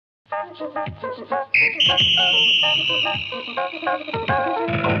It's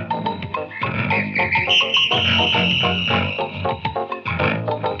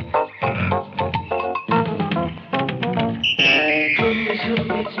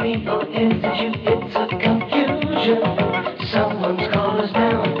me or is it you? It's a confusion. Someone's called us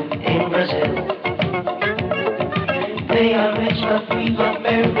down in Brazil. They are rich, but we are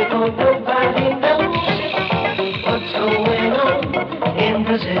very poor. Nobody knows what's going on in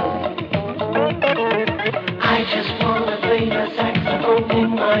Brazil. I just wanna play the saxophone in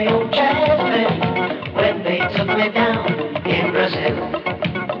my old jazz band when they took me down in Brazil.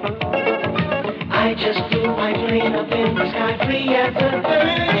 I just flew my plane up in the sky free as a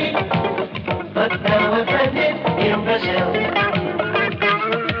bird, but now I've landed in Brazil.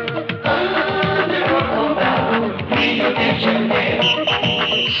 About Rio de Janeiro,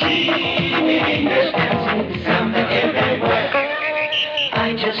 see millionaires dancing, samba everywhere.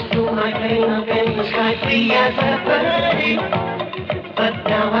 I just flew my plane up in the sky free as a bird, but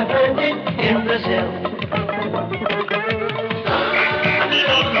now I've landed in Brazil.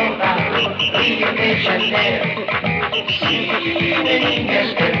 Rio de Janeiro, see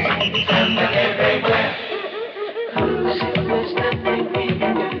millionaires dancing, samba everywhere. Who's in this that they make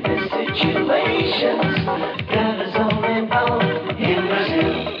in this situations? That is all involved in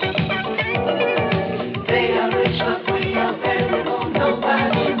Brazil. They are rich, but we are very poor.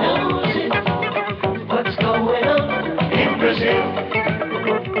 Nobody knows it. What's going on in Brazil?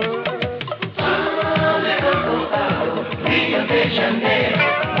 Rio de Janeiro.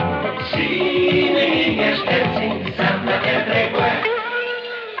 Dancing samba everywhere.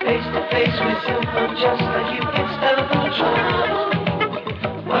 Face to face with someone just like you can stop the trouble.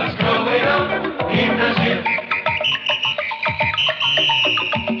 What's going on in Brazil?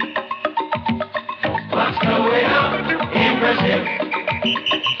 What's going on in Brazil?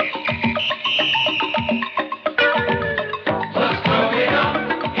 What's going on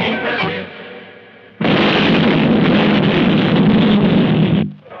in Brazil?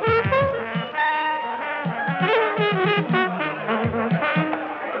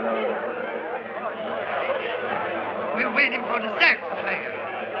 Waiting for the sax player.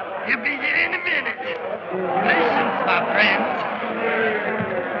 He'll be here in a minute. Patience, my friends.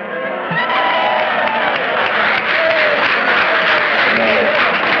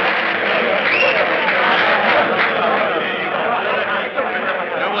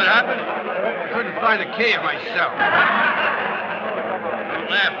 You know what happened? I couldn't find the key of my cell. Don't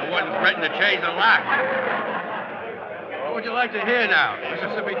laugh, I wasn't threatening to change the lock. What would you like to hear now?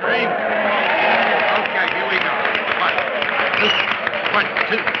 Mississippi Dream? Okay, here we go. One,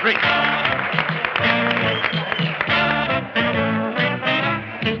 two, three.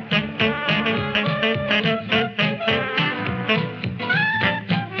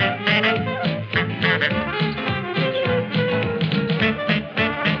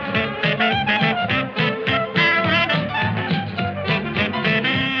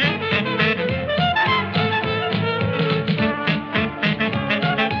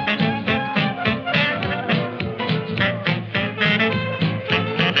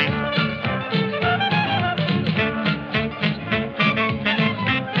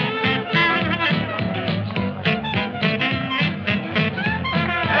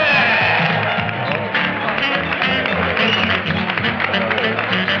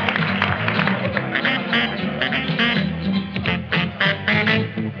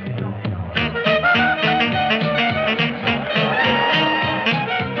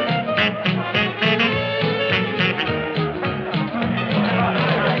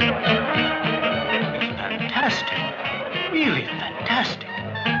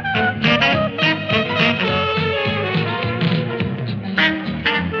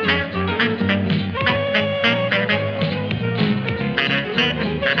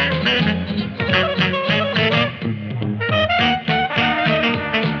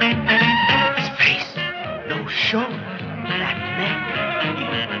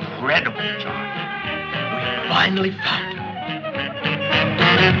 Finally found him.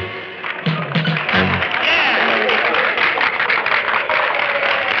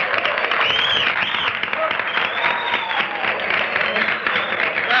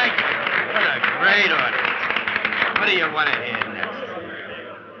 Thank you. What a great audience. What do you want to hear next?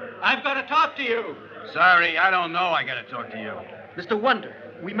 I've got to talk to you. Sorry, I don't know I got to talk to you. Mr. Wonder,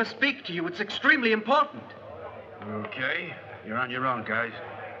 we must speak to you. It's extremely important. Okay. You're on your own, guys.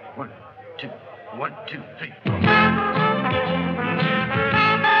 One, two, three.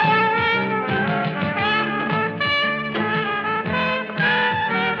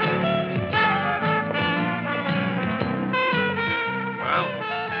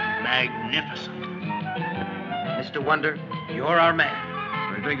 Magnificent. Mr. Wonder, you're our man.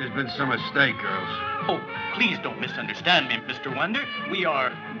 I think there's been some mistake, girls. Oh, please don't misunderstand me, Mr. Wonder. We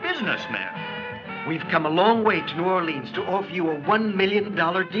are businessmen. We've come a long way to New Orleans to offer you a $1 million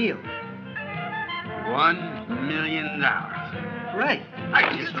deal. $1 million. Right.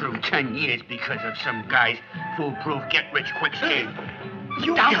 I just threw 10 years because of some guy's foolproof get-rich-quick scheme.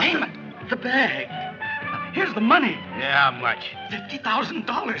 You Down got payment. the bag. Here's the money. Yeah, how much?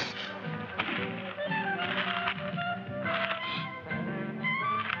 $50,000.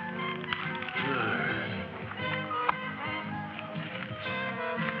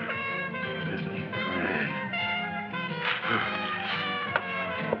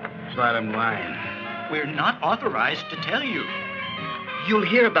 Bottom line. We're not authorized to tell you. You'll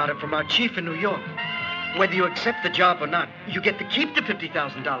hear about it from our chief in New York. Whether you accept the job or not, you get to keep the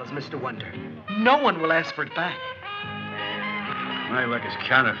 $50,000, Mr. Wonder. No one will ask for it back. My luck is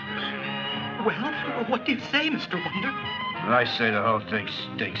counterfeit. Well, what do you say, Mr. Wonder? Well, I say the whole thing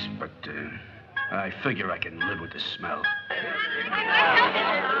stinks, but I figure I can live with the smell.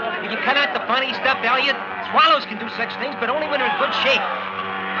 Will you cut out the funny stuff, Elliot? Swallows can do such things, but only when they're in good shape.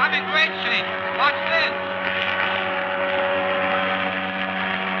 I'm in great shape. Watch this.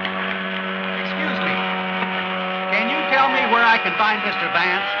 Excuse me. Can you tell me where I can find Mr.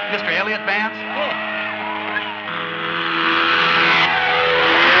 Vance? Mr. Elliot Vance? Yeah.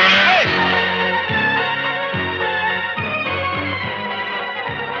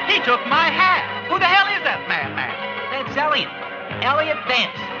 He took my hat. Who the hell is that madman? That's Elliot. Elliot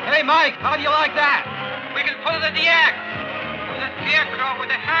Vance. Hey, Mike, how do you like that? We can put it in the act. With a scarecrow with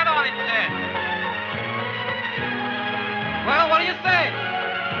a hat on its head. Well, what do you say?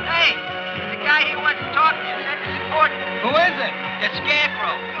 Hey, the guy here wants to talk to you. Said it's important. Who is it? The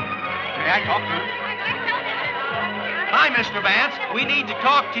scarecrow. May I talk to him? Hi, Mr. Vance. We need to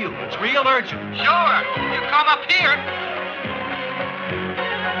talk to you. It's real urgent. Sure. You come up here.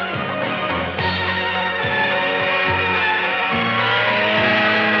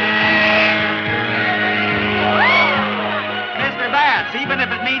 Mr. Vance, even if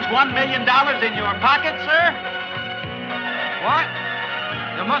it means $1 million in your pocket, sir? What?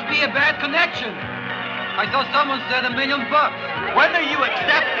 There must be a bad connection. I thought someone said $1 million. Whether you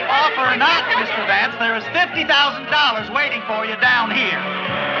accept the offer or not, Mr. Vance, there is $50,000 waiting for you down here.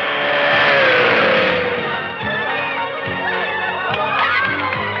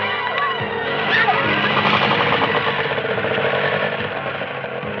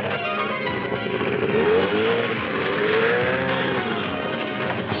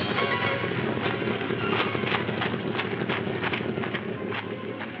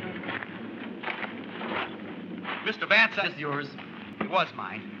 Mr. Vance, that is yours. It was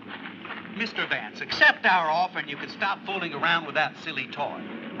mine. Mr. Vance, accept our offer and you can stop fooling around with that silly toy.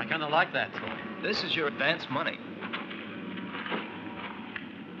 I kind of like that toy. This is your advance money.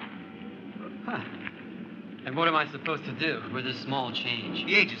 Huh. And what am I supposed to do with this small change?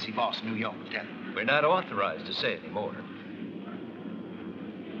 The agency boss in New York will tell you. We're not authorized to say any more.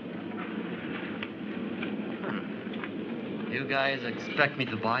 You guys expect me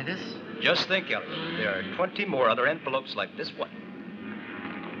to buy this? Just think, Elliot. There are 20 more other envelopes like this one.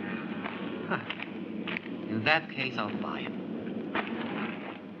 Huh. In that case, I'll buy it.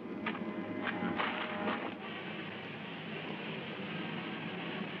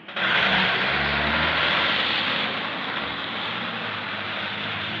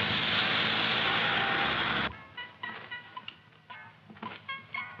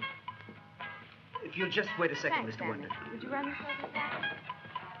 If you'll just wait a second, Mr. Wonder. Would you run this over that?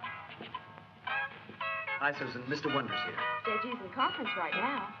 Hi, Susan. Mr. Wonder's here. Said she's in conference right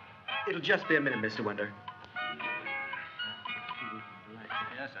now. It'll just be a minute, Mr. Wonder.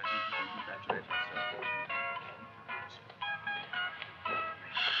 Yes, I think that's it.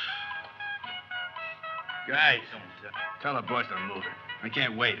 Guys, tell the boss I'm moving. I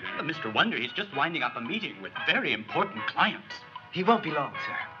can't wait. Mr. Wonder, he's just winding up a meeting with very important clients. He won't be long,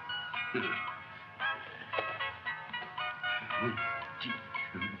 sir.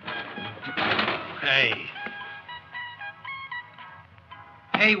 Hey.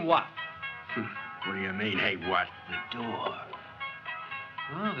 Hey, what? What do you mean, hey, what? The door.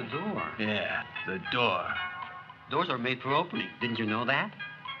 Oh, the door. Yeah, the door. Doors are made for opening. Didn't you know that?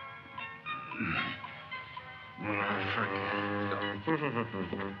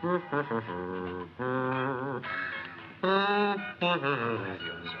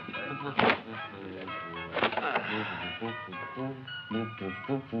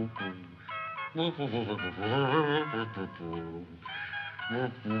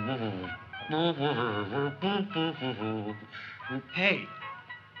 Hey,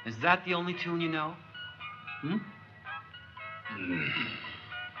 Is that the only tune you know? Hmm?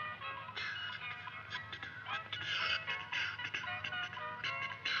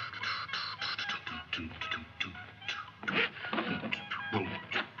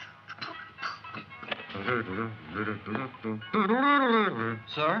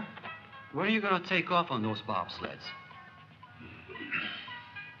 Sir, where are you going to take off on those bobsleds?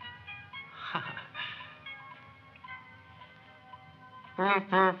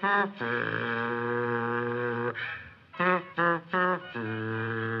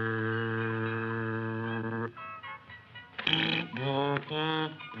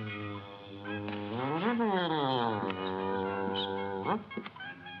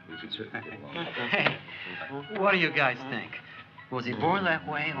 Hey, what do you guys think? Was he born that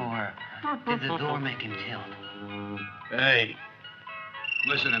way, or did the door make him tilt? Hey,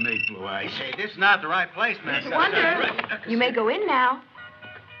 listen to me, Blue Eyes. Hey, this is not the right place, man. Mr. Wonder, you may go in now.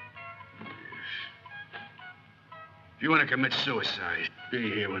 If you want to commit suicide,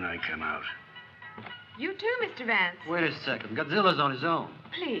 be here when I come out. You too, Mr. Vance. Wait a second. Godzilla's on his own.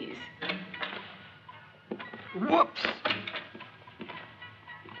 Please. Whoops!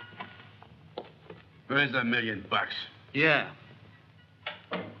 Where's the $1 million? Yeah.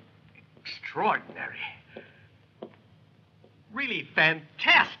 Extraordinary. Really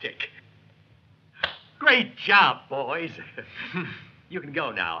fantastic. Great job, boys. You can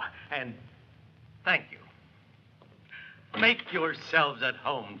go now, and thank you. Make yourselves at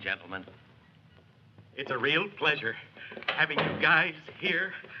home, gentlemen. It's a real pleasure having you guys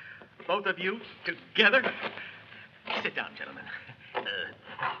here, both of you together. Sit down, gentlemen.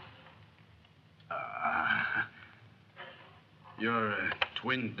 Your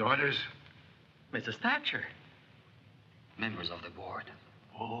twin daughters? Mrs. Thatcher. Members of the board.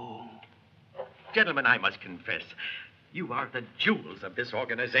 Oh. Gentlemen, I must confess, you are the jewels of this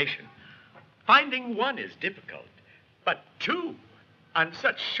organization. Finding one is difficult, but two on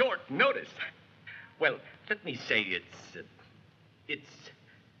such short notice. Well, let me say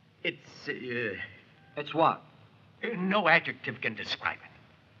It's what? no adjective can describe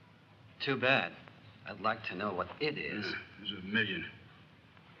it. Too bad. I'd like to know what it is. There's $1 million.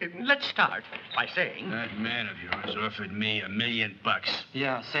 Let's start by saying... That man of yours offered me $1 million.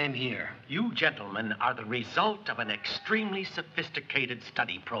 Yeah, same here. You gentlemen are the result of an extremely sophisticated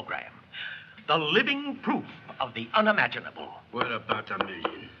study program. The living proof of the unimaginable. What about $1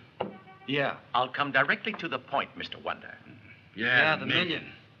 million? Yeah. I'll come directly to the point, Mr. Wonder. Yeah, the million.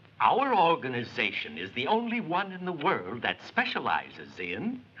 Our organization is the only one in the world that specializes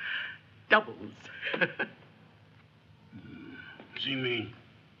in doubles. Does he mean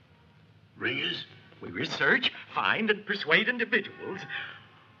ringers? We research, find, and persuade individuals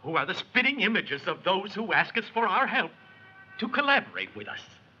who are the spitting images of those who ask us for our help to collaborate with us.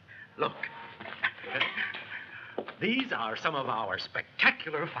 Look, these are some of our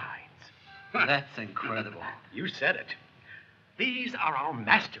spectacular finds. That's incredible. You said it. These are our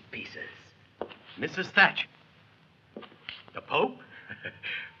masterpieces. Mrs. Thatcher. The Pope?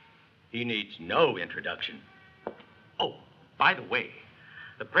 He needs no introduction. Oh, by the way,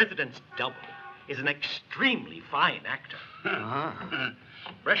 the president's double is an extremely fine actor.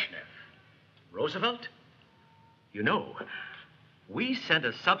 Brezhnev. Roosevelt? You know, we sent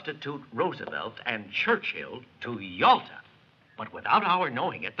a substitute Roosevelt and Churchill to Yalta. But without our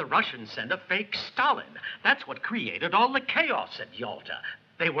knowing it, the Russians sent a fake Stalin. That's what created all the chaos at Yalta.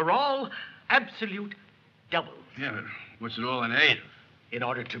 They were all absolute doubles. Yeah, but what's it all in aid of? In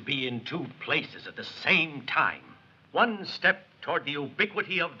order to be in two places at the same time. One step toward the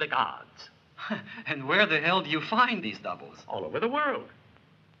ubiquity of the gods. And where the hell do you find these doubles? All over the world.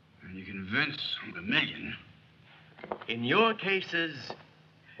 And you convince $1 million? In your cases,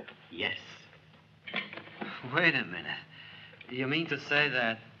 yes. Wait a minute. You mean to say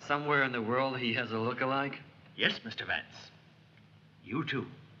that somewhere in the world he has a look-alike? Yes, Mr. Vance. You too.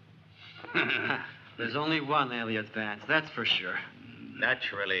 There's only one Elliot Vance, that's for sure.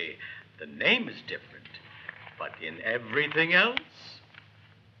 Naturally, the name is different. But in everything else,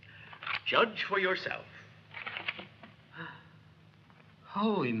 judge for yourself.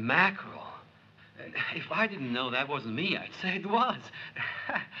 Holy mackerel. If I didn't know that wasn't me, I'd say it was.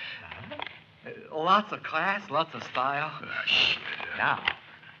 Lots of class, lots of style. Shit. Now,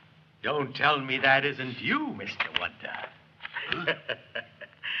 don't tell me that isn't you, Mr. Wonder.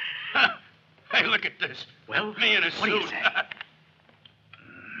 Hey, look at this. Well, Me in a what do you suit. say?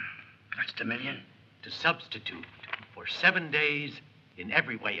 That's $1 million? To substitute for 7 days in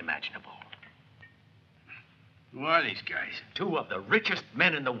every way imaginable. Who are these guys? Two of the richest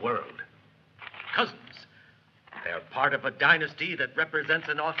men in the world. Cousins. They're part of a dynasty that represents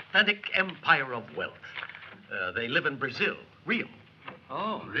an authentic empire of wealth. They live in Brazil, Rio.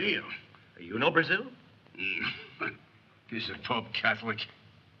 Oh, Rio. You know Brazil? Is the Pope Catholic?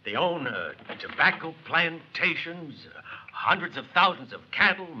 They own tobacco plantations, hundreds of thousands of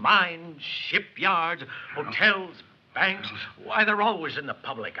cattle, mines, shipyards, hotels, banks. Why, they're always in the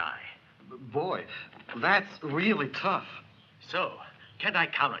public eye. Boy, that's really tough. So, can I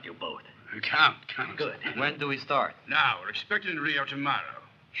count on you both? Count. Good. When do we start? Now, we're expected in Rio tomorrow.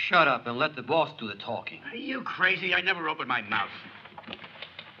 Shut up and let the boss do the talking. Are you crazy? I never opened my mouth.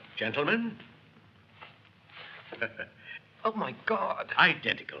 Gentlemen, Oh, my God.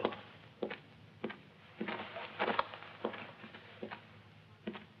 identical.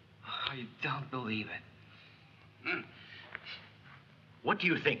 I don't believe it. What do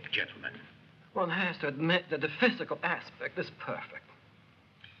you think, gentlemen? One has to admit that the physical aspect is perfect.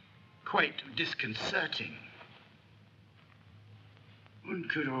 Quite disconcerting. One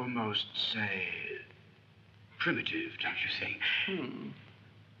could almost say primitive, don't you think?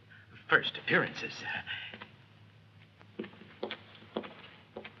 First appearances.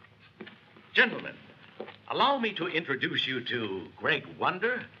 Gentlemen, allow me to introduce you to Greg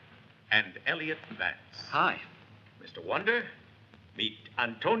Wonder and Elliot Vance. Hi. Mr. Wonder, meet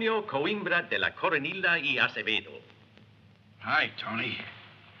Antonio Coimbra de la Coronilla y Acevedo. Hi, Tony.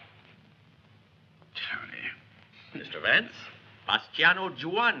 Mr. Vance, Bastiano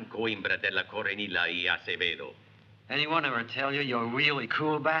Juan Coimbra de la Coronilla y Acevedo. Anyone ever tell you you're really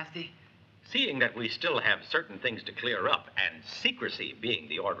cool, Basti? Seeing that we still have certain things to clear up, and secrecy being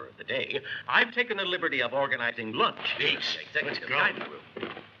the order of the day, I've taken the liberty of organizing lunch in the executive dining room.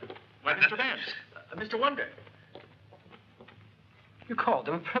 Mr. Vance, Mr. Wonder. You call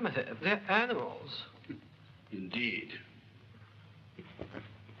them primitive. They're animals. Indeed.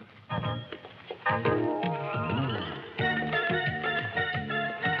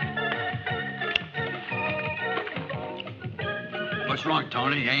 What's wrong,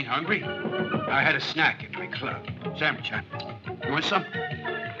 Tony? You ain't hungry? I had a snack at my club. Sandwich, huh? You want some?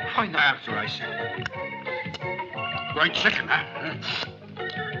 Why not? After I said. Great chicken, huh?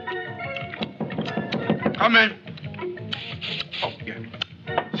 Come in. Oh, yeah.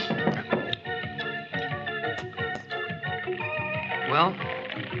 Well,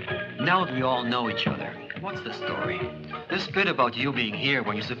 now that we all know each other, what's the story? This bit about you being here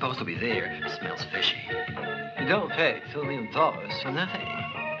when you're supposed to be there smells fishy. You don't pay $2 million for nothing.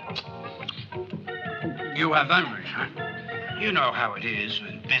 You have enemies, huh? You know how it is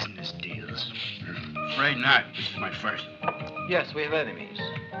with business deals. Afraid not. This is my first. Yes, we have enemies.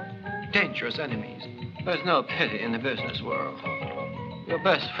 Dangerous enemies. There's no pity in the business world. Your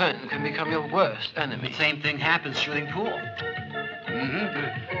best friend can become your worst enemy. The same thing happens shooting pool.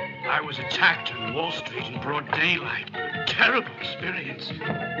 I was attacked on Wall Street in broad daylight. Terrible experience.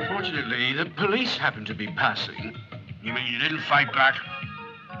 Fortunately, the police happened to be passing. You mean you didn't fight back?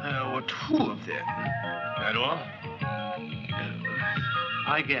 Or two of them. That all?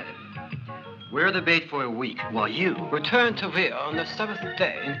 I get it. We're the bait for a week, while you... Return to Rio on the 7th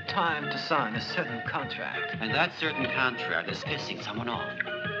day in time to sign a certain contract. And that certain contract is pissing someone off.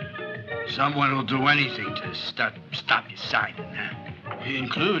 Someone will do anything to stop you signing, huh?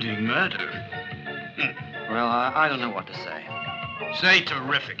 Including murder. Well, I don't know what to say. Say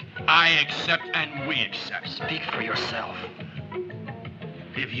terrific. I accept and we accept. Speak for yourself.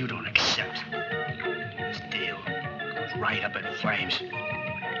 If you don't accept, this deal goes right up in flames.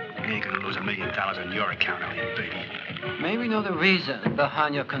 You ain't gonna lose $1 million on your account, Elliot, baby. May we know the reason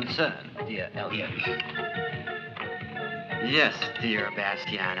behind your concern, dear Elliot? Yes, dear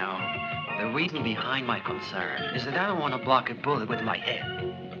Bastiano. The reason behind my concern is that I don't want to block a bullet with my head.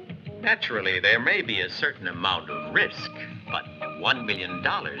 Naturally, there may be a certain amount of risk, but $1 million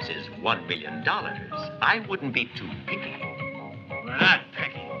is $1 million. I wouldn't be too picky. We're not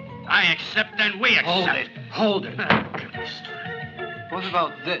picky. I accept and we accept. Hold it. What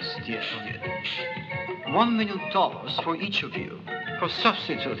about this, dear Elliot? $1 million for each of you for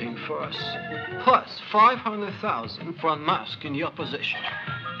substituting for us, plus $500,000 for unmasking your position.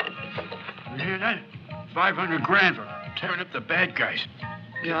 You hear that? 500 grand for tearing up the bad guys.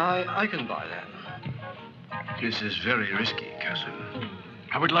 Yeah, I can buy that. This is very risky, cousin.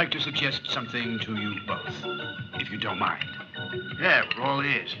 I would like to suggest something to you both, if you don't mind. Yeah, we're all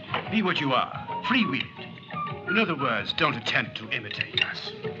ears. Be what you are. Freewheel it. In other words, don't attempt to imitate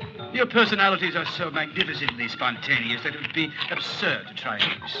us. Your personalities are so magnificently spontaneous that it would be absurd to try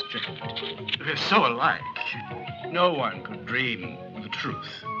and restrict. We're so alike. No one could dream of the truth.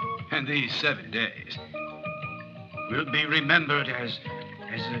 And these 7 days will be remembered as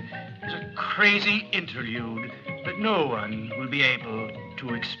a crazy interlude that no one will be able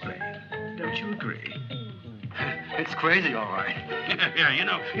to explain. Don't you agree? It's crazy, all right. Yeah,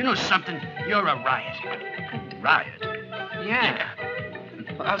 you know something? You're a riot. Riot. Yeah.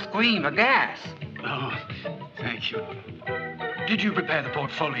 A scream, a gas. Oh, thank you. Did you prepare the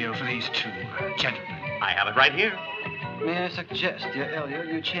portfolio for these two gentlemen? I have it right here. May I suggest, dear Elliot,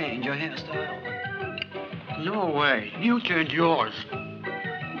 you change your hairstyle? No way. You turned yours.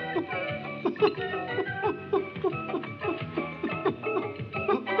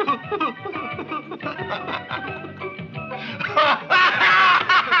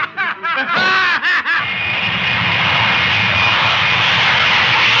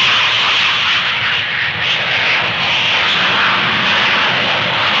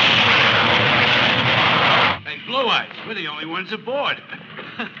 We're the only ones aboard.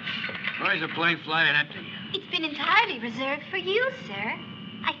 Why is the plane flying empty? It's been entirely reserved for you, sir.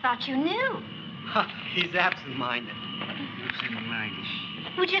 I thought you knew. He's absent-minded. Absent-minded.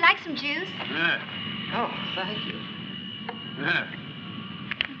 Would you like some juice? Yeah. Oh, thank you. Yeah.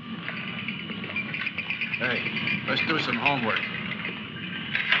 Hey, let's do some homework.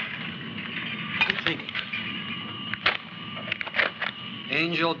 Good thinking.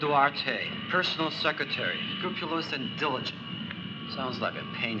 Angel Duarte, personal secretary, scrupulous and diligent. Sounds like a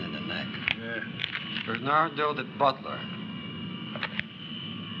pain in the neck. Yeah. Bernardo the butler.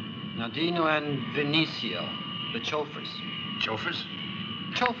 Nadino and Vinicio, the chauffeurs. Chauffeurs?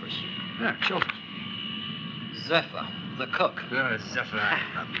 Chauffeurs. Yeah, chauffeurs. Zephyr, the cook. Zephyr.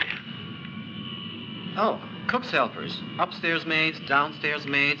 Oh, cook's helpers. Upstairs maids, downstairs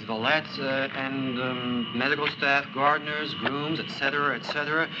maids, valettes, and medical staff, gardeners, grooms, etc.,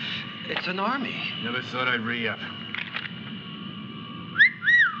 etc. It's an army. Never thought I'd re-up.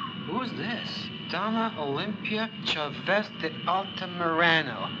 Who's this? Donna Olympia Chavez de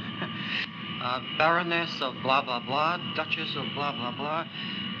Altamirano. Baroness of blah, blah, blah, Duchess of blah, blah, blah.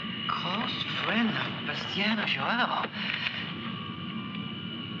 Close friend of Bastiano Joel.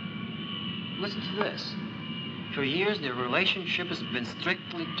 Listen to this. For years, their relationship has been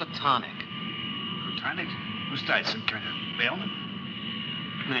strictly platonic. Platonic? Who's died? Some kind of ailment?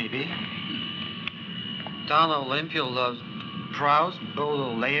 Maybe. Donna Olympia loves Proust,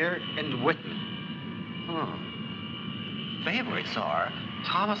 Baudelaire, and Whitman. Favorites are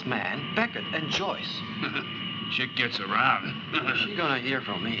Thomas Mann, Beckett, and Joyce. Chick gets around. She's gonna hear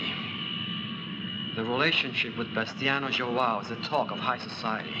from me. The relationship with Bastiano Joao is the talk of high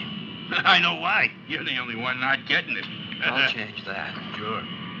society. I know why. You're the only one not getting it. I'll change that. Sure.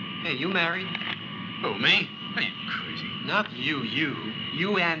 Hey, you married? Who, me? Are you crazy? Not you,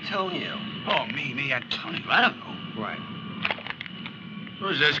 You, Antonio. Oh, me, Antonio. I don't know. Right.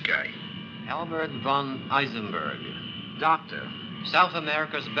 Who's this guy? Albert von Eisenberg. Doctor. South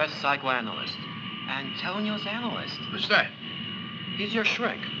America's best psychoanalyst. Antonio's analyst. What's that? He's your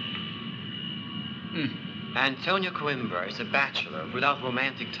shrink. Antonio Coimbra is a bachelor without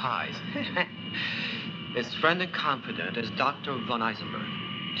romantic ties. His friend and confidant is Dr. von Eisenberg.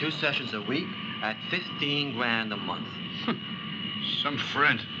 2 sessions a week at $15,000 a month. Some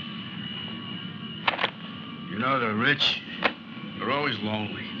friend. You know, the rich are always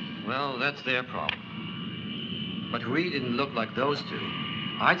lonely. Well, that's their problem. But we didn't look like those two.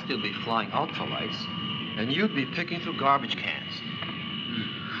 I'd still be flying ultralights, and you'd be picking through garbage cans.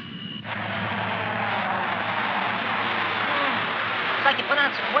 It's like you put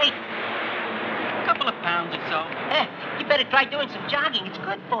on some weight. A couple of pounds or so. You better try doing some jogging. It's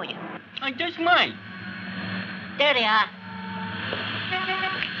good for you. I just might. There they are.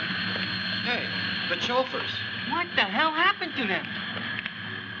 Hey, the chauffeurs. What the hell happened to them?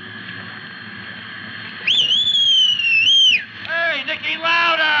 Hey, Nicky,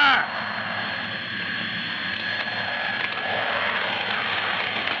 louder!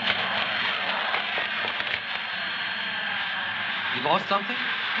 You lost something?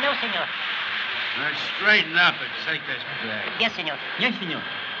 No, senor. Now straighten up and take this bag. Yes, senor. Yes, senor.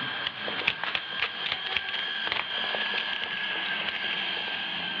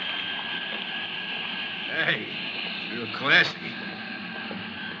 Hey, real classy.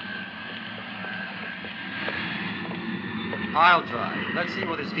 I'll drive. Let's see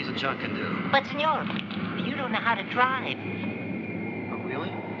what this piece of junk can do. But, senor, you don't know how to drive. Oh, really?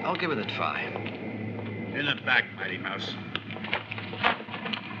 I'll give it a try. In the back, Mighty Mouse.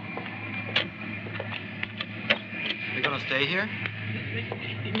 You gonna stay here?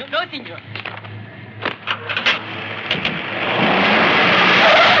 No, senor.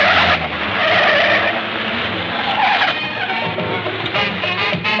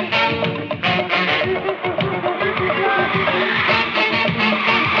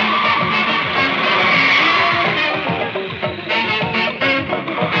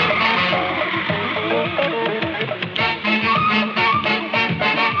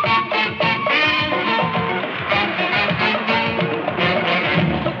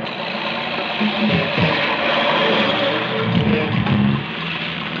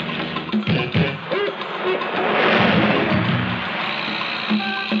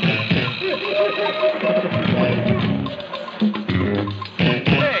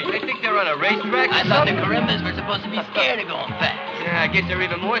 guess they're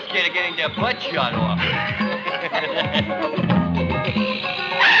even more scared of getting their butt shot off.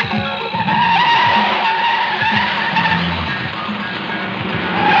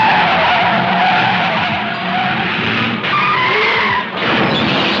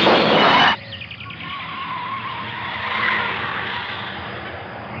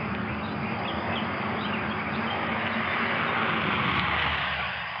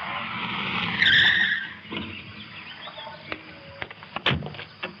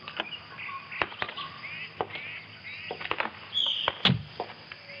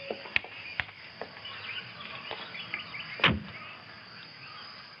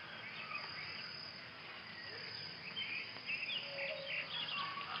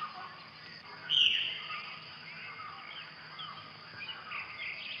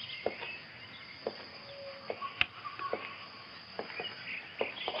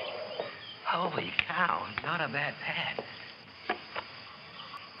 Holy cow, not a bad pad.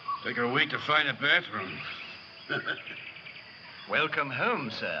 Take her a week to find a bathroom. Welcome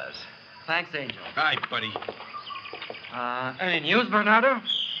home, sirs. Thanks, Angel. Hi, buddy. Any news, Bernardo?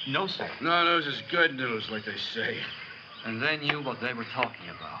 No, sir. No news is good news, like they say. And they knew what they were talking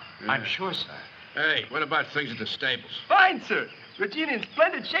about. Yeah. I'm sure, sir. Hey, what about things at the stables? Fine, sir. Regina in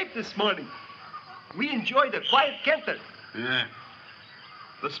splendid shape this morning. We enjoyed a quiet canter. Yeah.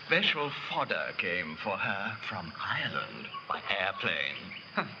 The special fodder came for her from Ireland by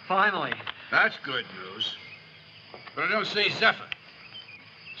airplane. Finally. That's good news. But I don't see Zephyr.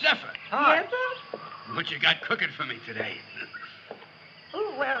 Zephyr! Hi. What you got cooking for me today?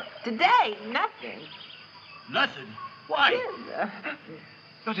 Oh, well, today, nothing. Nothing? Why?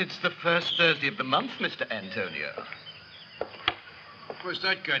 But it's the first Thursday of the month, Mr. Antonio. What's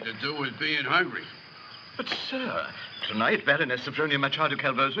that got to do with being hungry? But, sir, tonight Baroness Sophronia Machado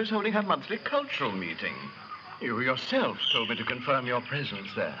Calvoso is holding her monthly cultural meeting. You yourself told me to confirm your presence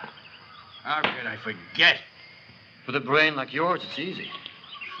there. How could I forget? With a brain like yours, it's easy.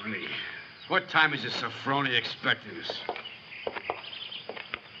 Funny. What time is this Sophronia expecting us?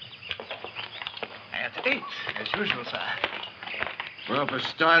 At 8, as usual, sir. Well, for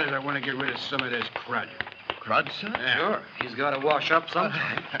starters, I want to get rid of some of this crud. Crud, sir? Yeah. Sure. He's got to wash up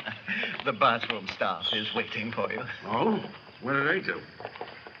sometime. The bathroom staff is waiting for you. Oh? What do they do?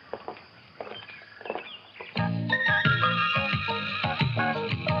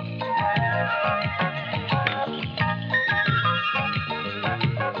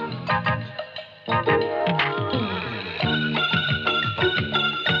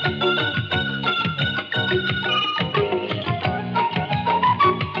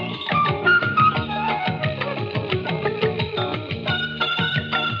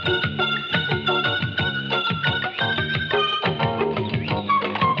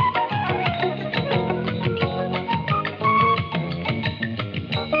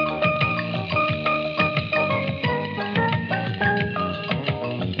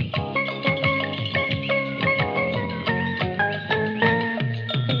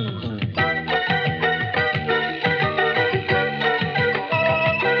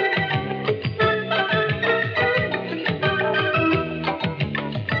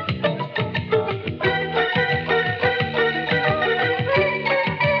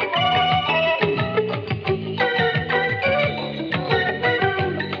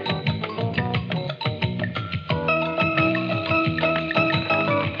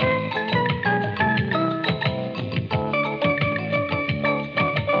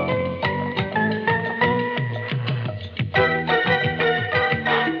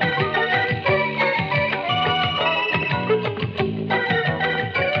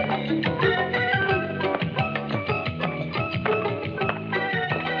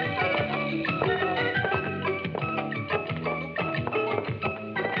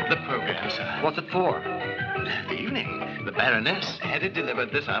 What's it for? The evening. The Baroness had it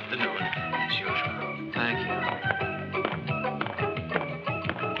delivered this afternoon, as usual. Thank you.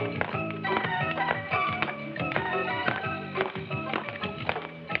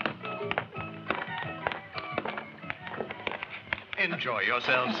 Enjoy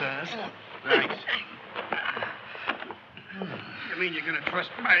yourselves, sirs. Thanks. You mean you're going to trust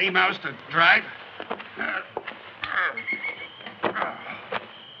Mighty Mouse to drive?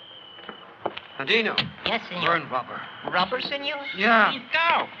 Nadino. Yes, senor. Burn rubber. Rubber, senor? Yeah. Please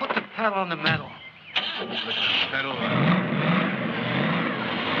go. Put the pedal on the metal. Pedal.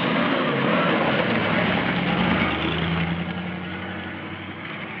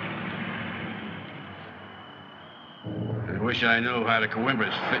 I wish I knew how the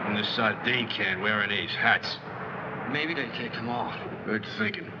Coimbras fit in this sardine can wearing these hats. Maybe they take them off. Good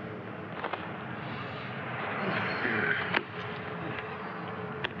thinking.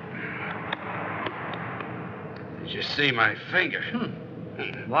 you see my finger?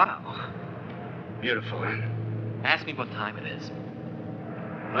 Wow. Beautiful, huh? Ask me what time it is.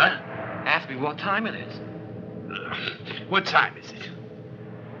 What? Ask me what time it is. What time is it?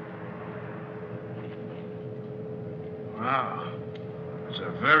 Wow. It's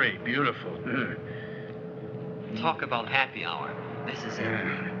a very beautiful. Talk about happy hour. This is it.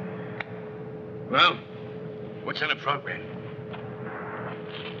 Well, what's on the program?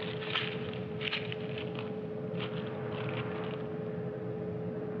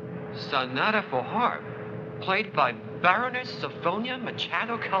 Sonata for harp, played by Baroness Sophronia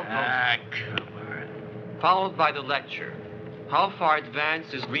Machado Calvo. Ah, come on. Followed by the lecture. How far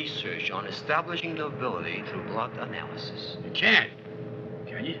advanced is research on establishing nobility through blood analysis? You can't.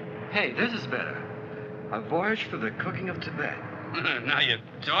 Can you? Hey, this is better. A voyage through the cooking of Tibet. Now you're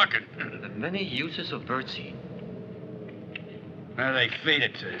talking. The many uses of birdseed. Where do they feed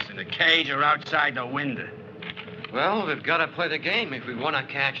it to us? In the cage or outside the window? Well, we've got to play the game if we want to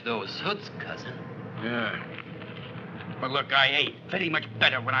catch those hoods, cousin. Yeah. But look, I ate pretty much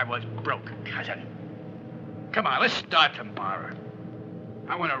better when I was broke, cousin. Come on, let's start tomorrow.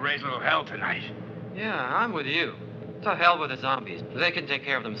 I want to raise a little hell tonight. Yeah, I'm with you. To hell with the zombies. They can take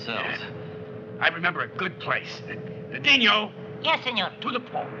care of themselves. Yeah. I remember a good place. The Dino. Yes, senor. To the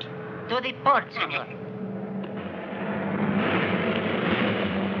port. To the port, senor.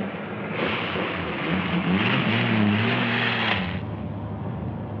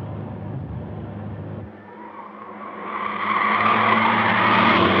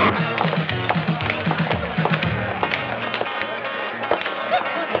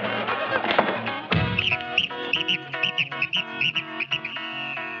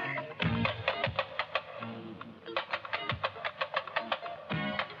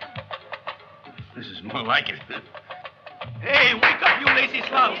 This is more like it. Hey, wake up, you lazy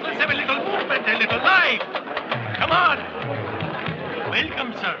slouch. Let's have a little movement, a little life. Come on.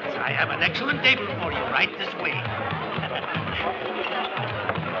 Welcome, sirs. I have an excellent table for you right this way.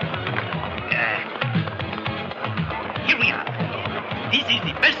 Here we are. This is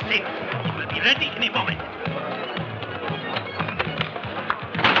the best table. It will be ready in a moment.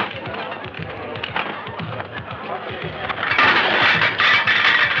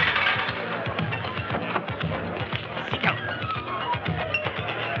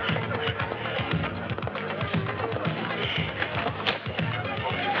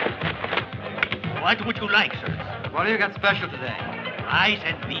 What would you like, sir? What do you got special today? Rice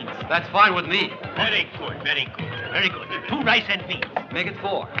and beans. That's fine with me. Very good, very good, very good. 2 rice and beans. Make it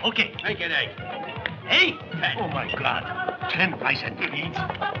 4. Okay. Make it 8. 8? Oh, my God. 10 rice and beans.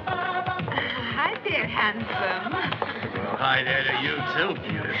 Hi there, handsome. Well, hi there to you, too,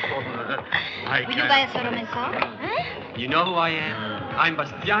 beautiful. Will you buy a solo menthol? You know who I am? I'm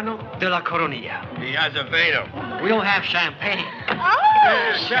Bastiano de la Coronilla. The Azevedo. We don't have champagne.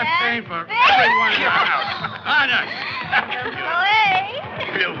 Oh, Champagne for everyone in the house. On us.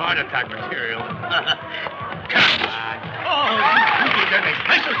 Real heart attack material. Come on. Oh, you deserve a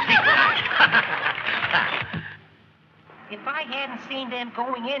special treatment. If I hadn't seen them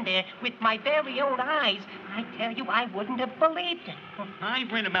going in there with my very own eyes, I tell you, I wouldn't have believed it.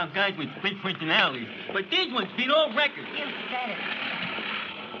 I've read about guys with big personalities, but these ones beat all records. You said it.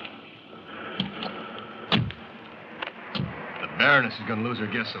 The Baroness is going to lose her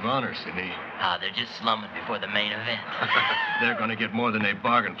guest of honor, Sidney. Ah, they're just slumming before the main event. They're going to get more than they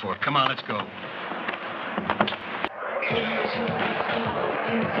bargained for. Come on, let's go.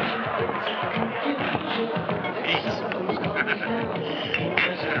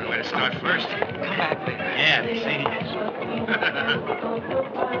 Way to start first. Come back, baby. Yeah, see.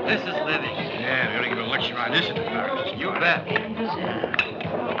 This is living. Yeah, we're going to give a lecture on this at the Baroness. You bet.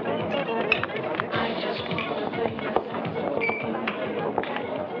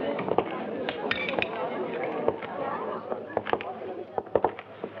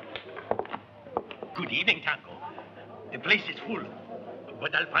 Good evening, Tango. The place is full,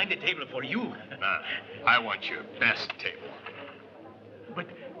 but I'll find a table for you. I want your best table. But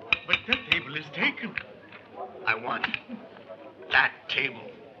that table is taken. I want that table.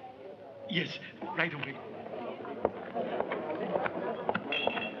 Yes, right away.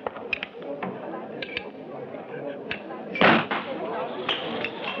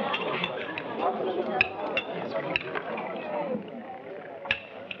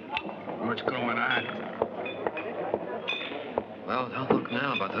 What's going on? Well, don't look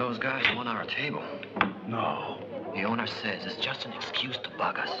now, but those guys want our table. No. The owner says it's just an excuse to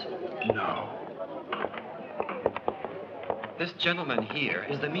bug us. No. This gentleman here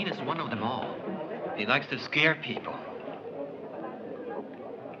is the meanest one of them all. He likes to scare people.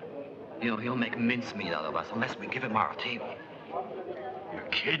 He'll make mincemeat out of us unless we give him our table. You're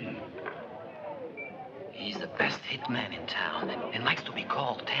kidding. He's the best hitman in town and likes to be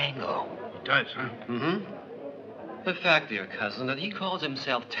called Tango. Does, huh? Mm-hmm. The fact, dear cousin, that he calls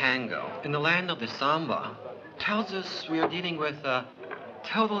himself Tango in the land of the samba tells us we are dealing with a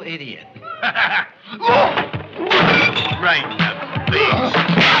total idiot. Right now, please.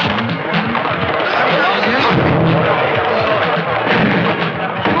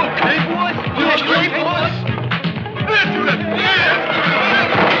 Okay, boys? You okay, boys? Into it!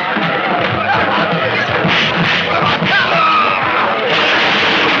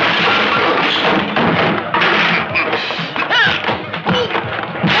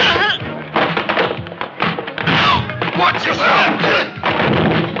 Watch yourself!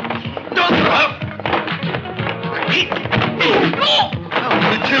 Don't drop!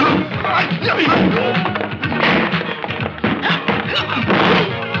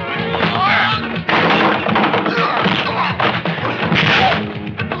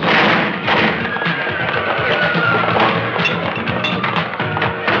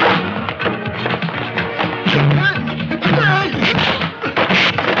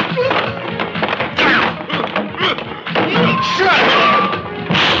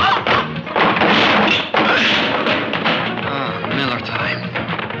 Miller time.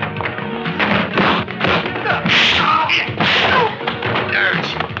 Terence,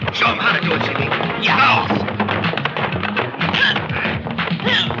 show him how to do it, Jimmy. Yeah.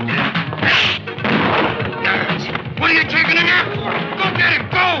 Terence, what are you taking a nap for? Go get him,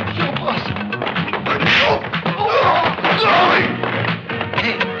 go! Sure, boss. Sorry.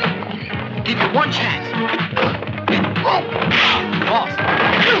 Hey, give you one chance. Boss.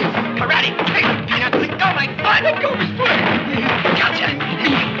 Karate, take him, peanuts, and go like fun. Let go of his foot. Gotcha.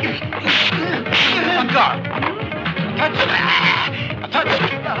 On guard. Touch. Touch.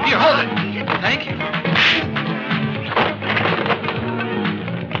 Here, hold it. Thank you.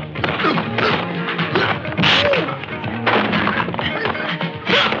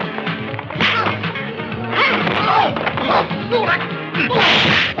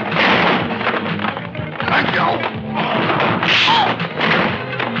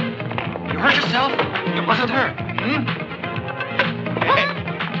 You hurt yourself? It wasn't hurt. Hey.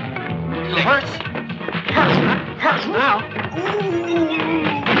 It hurts. Hurts. Hurts now.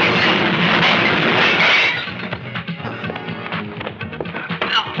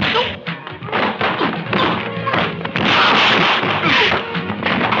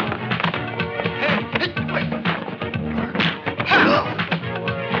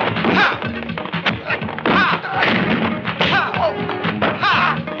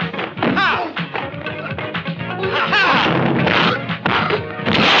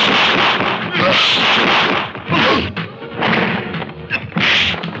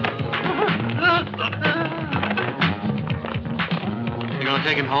 You gonna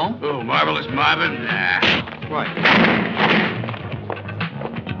take him home? Oh, marvelous Marvin? Nah. Right.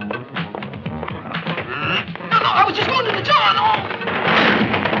 No, I was just going to the jar, no!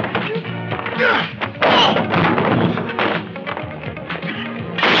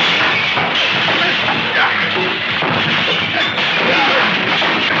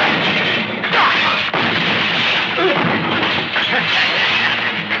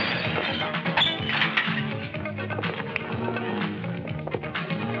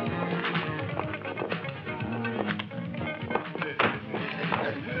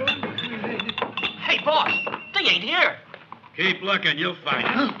 Hey, boss, they ain't here. Keep looking, you'll find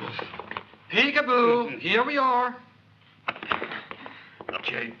it. Peekaboo. Here we are.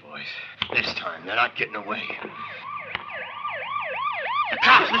 Okay, boys. This time, they're not getting away. The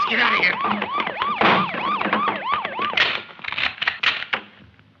cops, let's get out of here.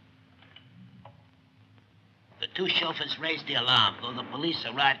 The two chauffeurs raised the alarm. Though the police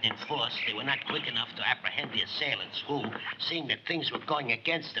arrived in force, they were not quick enough to apprehend the assailants who, seeing that things were going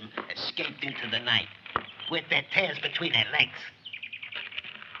against them, escaped into the night with their tails between their legs.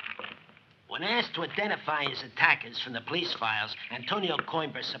 When asked to identify his attackers from the police files, Antonio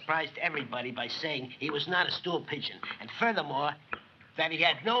Coimbra surprised everybody by saying he was not a stool pigeon, and furthermore, that he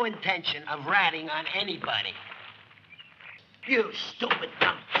had no intention of ratting on anybody. You stupid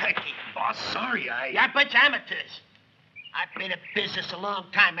dumb turkey. Boss, sorry, You're a bunch of amateurs. I've been in business a long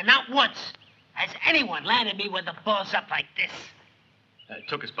time, and not once has anyone landed me with the balls up like this. It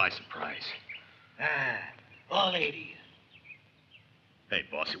took us by surprise. All 8 of you. Hey,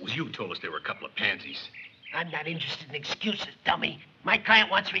 boss, it was you who told us they were a couple of pansies. I'm not interested in excuses, dummy. My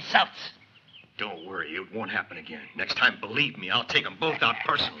client wants results. Don't worry, it won't happen again. Next time, believe me, I'll take them both out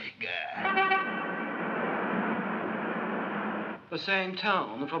personally. The same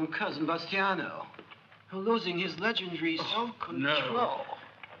tone from Cousin Bastiano, losing his legendary self-control. No.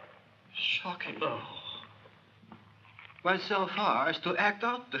 Shocking. Went so far as to act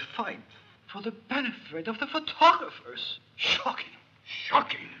out the fight for the benefit of the photographers. Shocking.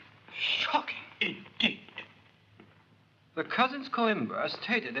 Shocking. Shocking. Indeed. The cousins Coimbra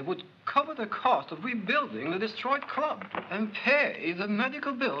stated they would cover the cost of rebuilding the destroyed club and pay the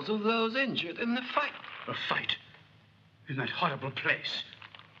medical bills of those injured in the fight. A fight? In that horrible place?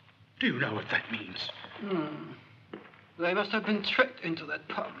 Do you know what that means? They must have been tricked into that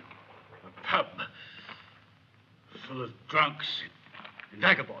pub. A pub full of drunks and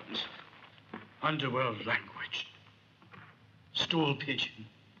vagabonds. Underworld language. Stool pigeon.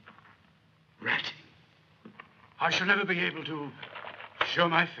 Ratting. I shall never be able to show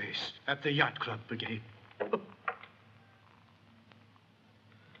my face at the yacht club again.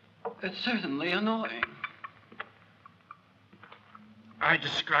 It's certainly annoying. I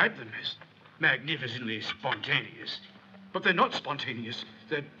describe them as magnificently spontaneous. But they're not spontaneous.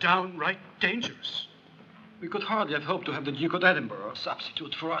 They're downright dangerous. We could hardly have hoped to have the Duke of Edinburgh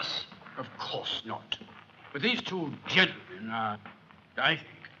substitute for us. Of course not. But these two gentlemen are, I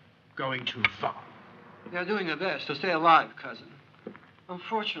think, going too far. They're doing their best to stay alive, cousin.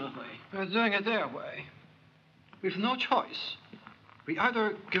 Unfortunately, they're doing it their way. We've no choice. We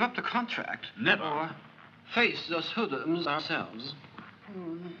either give up the contract... Never. ...or face those hoodlums ourselves.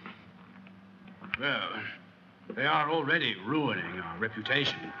 Well, they are already ruining our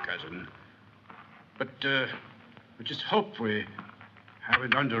reputation, cousin. But we just hope we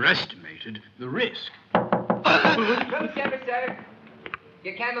haven't underestimated the risk. Room service, sir.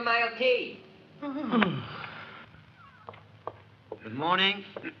 Your chamomile tea. Good morning.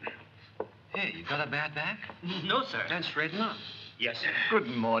 Hey, you got a bad back? No, sir. Then straighten up. Yes, sir. Good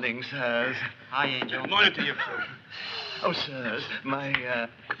morning, sirs. Hi, Angel. Good morning to you, sir. Oh, sirs, my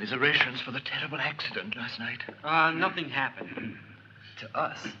commiserations for the terrible accident last night. Nothing happened. To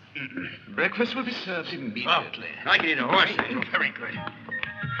us. Breakfast will be served immediately. Oh, I can eat a horse, Angel. Very good.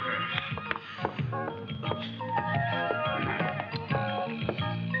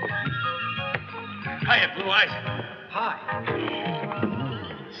 Hiya, Blue Eyes. Hi.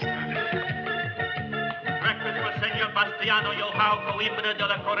 Breakfast for Senor Bastiano Joao Coimbra de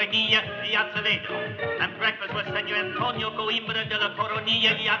la Coronilla y Acevedo. And breakfast for Senor Antonio Coimbra de la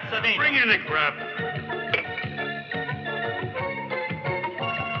Coronilla y Acevedo. Bring in the grub.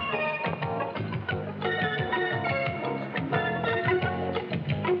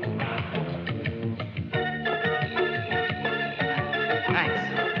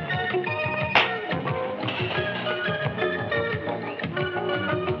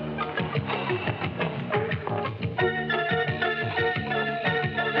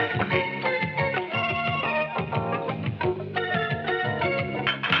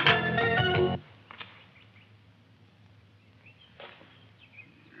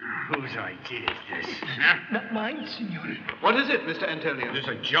 Whose idea is this? Huh? Not mine, signore. What is it, Mr. Antonio? Is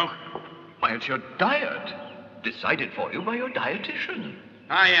this a joke? Why, it's your diet. Decided for you by your dietitian.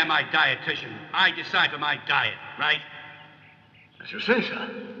 I am my dietitian. I decide for my diet, right? As you say, sir.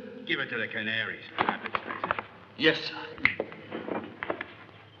 Give it to the canaries. Yes, sir.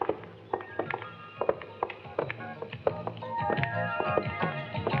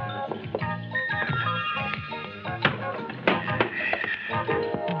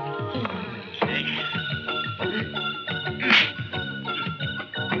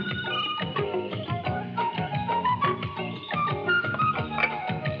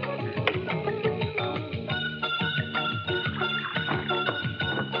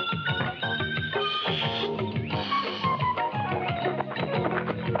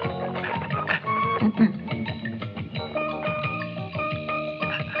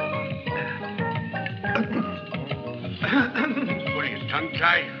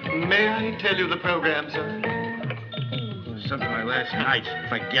 May I tell you the program, sir? Something like last night,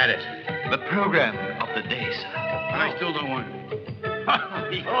 if I get it. The program of the day, sir. I still don't want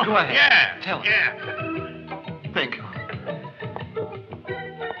it. Go ahead. Yeah. Tell us. Yeah. Thank you.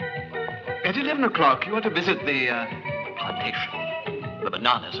 At 11 o'clock, you are to visit the Plantation. The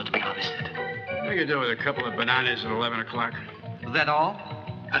bananas are to be harvested. I could do with a couple of bananas at 11 o'clock. Is that all?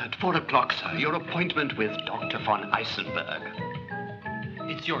 At 4 o'clock, sir, your appointment with Dr. von Eisenberg.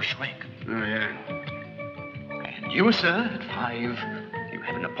 It's your shrink. Oh, yeah. And you, sir, at 5, you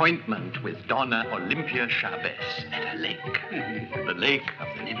have an appointment with Donna Olympia Chavez at a lake. The Lake of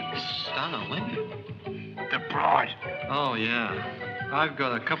the Living. Donna Olympia? The broad. Oh, yeah. I've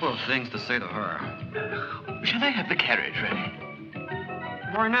got a couple of things to say to her. Shall I have the carriage ready?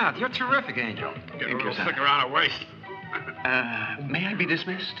 Why not? You're terrific, Angel. Get a little thick around her waist. May I be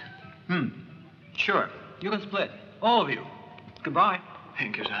dismissed? Sure. You can split. All of you. Goodbye.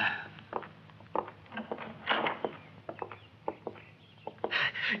 Thank you, sir.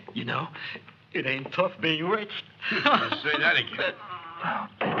 You know, it ain't tough being rich. Say that again. Oh,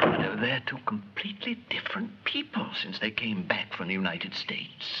 but they're two completely different people since they came back from the United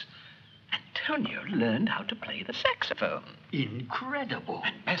States. Antonio learned how to play the saxophone. Incredible.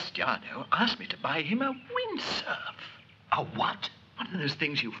 And Bastiano asked me to buy him a windsurf. A what? One of those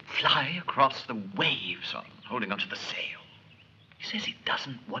things you fly across the waves on, holding onto the sail. He says he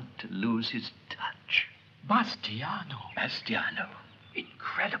doesn't want to lose his touch. Bastiano. Bastiano.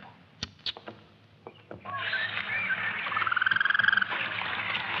 Incredible.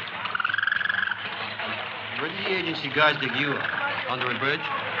 Where did the agency guys dig you up? Under a bridge?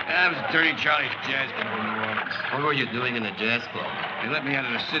 I was Dirty Charlie's jazz club in New Orleans. What were you doing in the jazz club? They let me out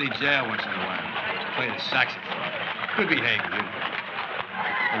of the city jail once in a while to play the saxophone. Good behavior.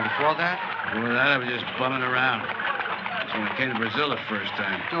 And before that? Before that, I was just bumming around. That's when I came to Brazil the first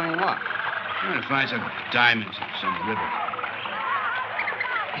time. Doing what? Trying to find some diamonds in some river.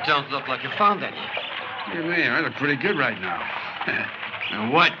 You don't look like you found any. What do you mean? I look pretty good right now.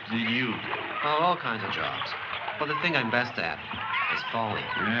 And what did you do? Oh, all kinds of jobs. But the thing I'm best at is falling.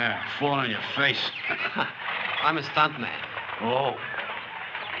 Yeah, falling on your face. I'm a stuntman. Oh.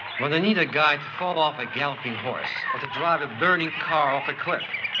 When they need a guy to fall off a galloping horse or to drive a burning car off a cliff,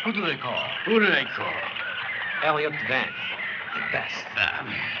 who do they call? Who do they call? Elliot Vance. The best.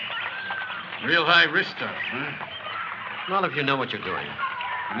 Real high risk stuff, huh? Not if you know what you're doing.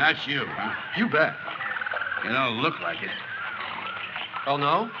 And that's you, huh? You bet. You don't look like it. Oh,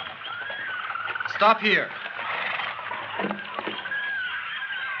 no? Stop here.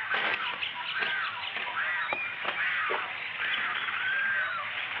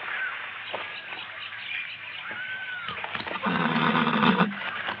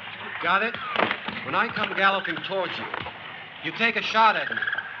 Got it? When I come galloping towards you, you take a shot at me.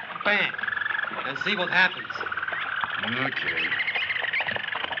 Bang. And see what happens. Okay.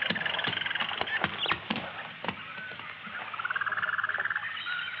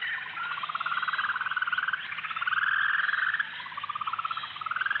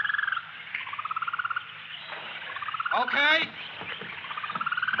 Okay.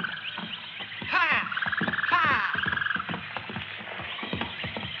 Ha! Ha!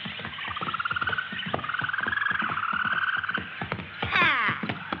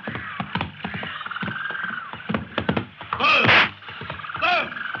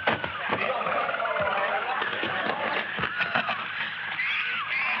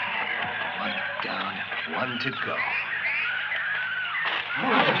 One down, one to go.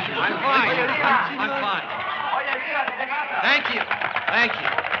 I'm fine. I'm fine. Thank you. Thank you.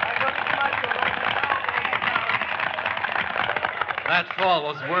 That fall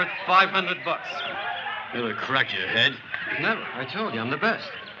was worth $500. Never cracked your head? Never. I told you, I'm the best.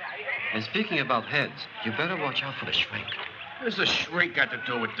 And speaking about heads, you better watch out for the shrink. What's the shrink got to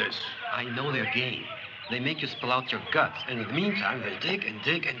do with this? I know their game. They make you spill out your guts, and in the meantime, they dig and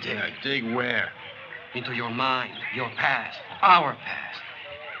dig and dig. Yeah, dig where? Into your mind, your past, our past.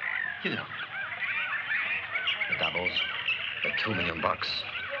 You know, the doubles, the $2 million.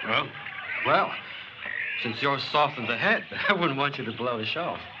 Well? Well, since you're soft in the head, I wouldn't want you to blow the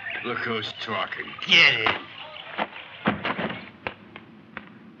show. Look who's talking. Get in.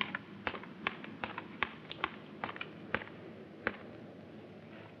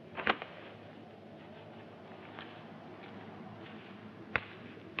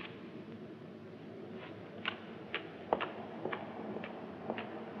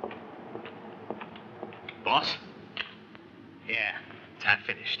 Boss? Yeah, it's half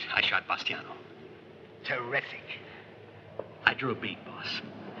finished. I shot Bastiano. Terrific. I drew a beat, boss.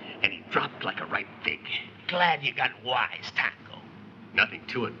 And he dropped like a ripe fig. Glad you got wise, Tango. Nothing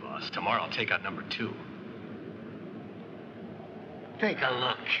to it, boss. Tomorrow I'll take out number 2. Take a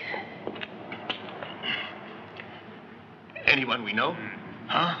look. Anyone we know?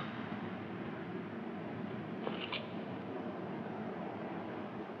 Huh?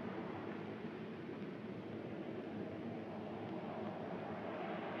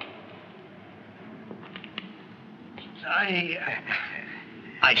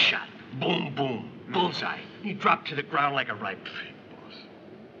 I shot. Boom, boom. Bullseye. He dropped to the ground like a ripe fig, boss.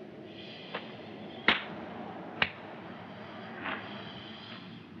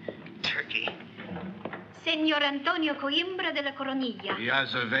 Turkey. Signor Antonio Coimbra della Coronilla. The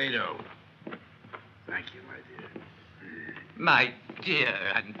Azevedo. Thank you, my dear. My dear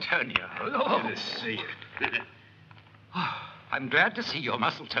Antonio. Good to see you. I'm glad to see your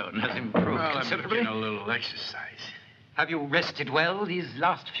muscle tone has improved Well, I'm considerably. getting a little exercise. Have you rested well these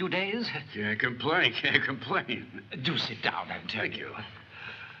last few days? Can't complain, can't complain. Do sit down, Antonio.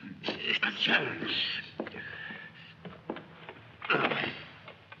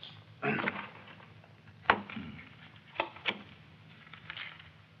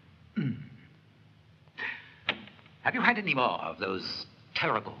 Have you had any more of those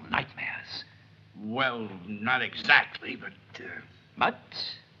terrible nightmares? Well, not exactly, but... But?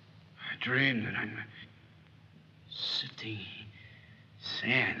 I dream that I'm sifting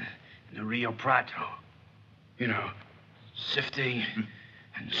sand in the Rio Prato. You know, sifting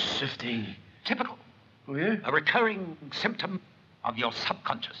and sifting. Typical. Oh, yeah? A recurring symptom of your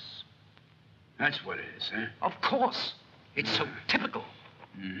subconscious. That's what it is, huh? Of course. It's so typical.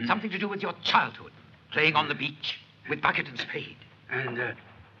 Mm-hmm. Something to do with your childhood. Playing on the beach with bucket and spade. And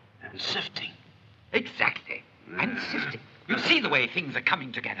sifting. Exactly. And sifting. You see the way things are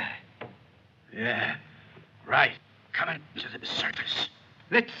coming together. Yeah, right. Coming to the surface.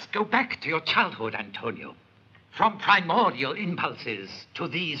 Let's go back to your childhood, Antonio. From primordial impulses to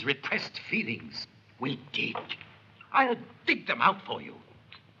these repressed feelings, we'll dig. I'll dig them out for you.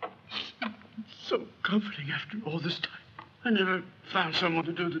 So comforting after all this time. I never found someone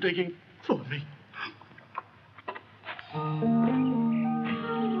to do the digging for me.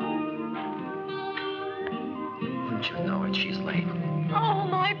 Wouldn't you know it? She's late. Oh,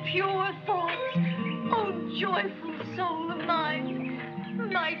 my pure thoughts. Oh, joyful soul of mine.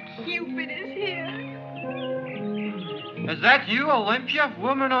 My Cupid is here. Is that you, Olympia,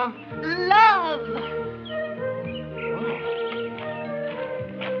 woman of... Love!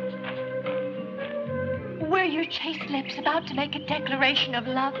 Were your chaste lips about to make a declaration of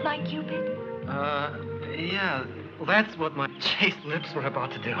love, my Cupid? Yeah, that's what my chaste lips were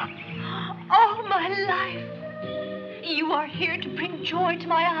about to do. Oh, my life. You are here to bring joy to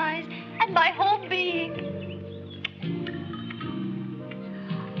my eyes and my whole being.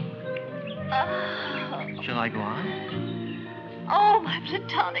 Shall I go on? Oh, my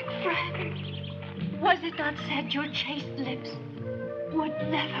platonic friend. Was it not said your chaste lips would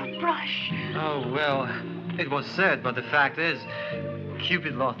never brush? Oh, well, it was said, but the fact is,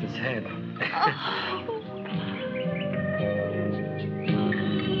 Cupid lost his head. Oh.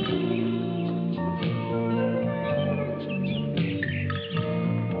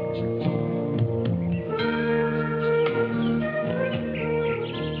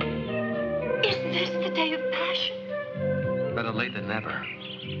 Better late than never.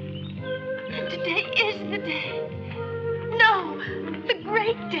 And today is the day. No, the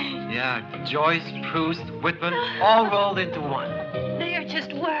great day. Yeah, Joyce, Proust, Whitman, all rolled into one. They are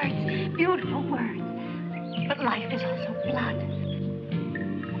just words, beautiful words. But life is also blood,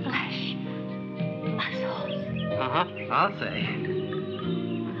 flesh, muscles. Uh-huh, I'll say.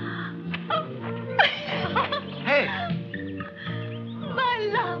 Hey! My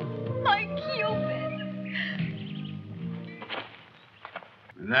love, my Cupid.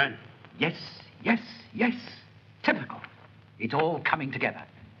 That? Yes, yes, yes. Typical. It's all coming together.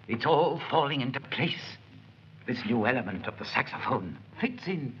 It's all falling into place. This new element of the saxophone fits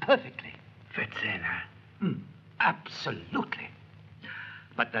in perfectly. Fits in, huh? Absolutely.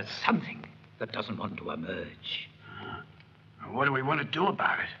 But there's something that doesn't want to emerge. What do we want to do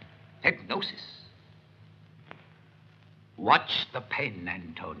about it? Hypnosis. Watch the pen,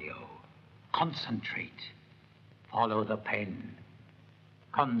 Antonio. Concentrate. Follow the pen.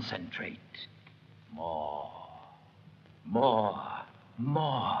 Concentrate. More. More.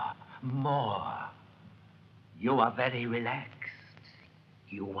 More. More. You are very relaxed.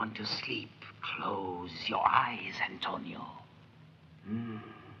 You want to sleep. Close your eyes, Antonio.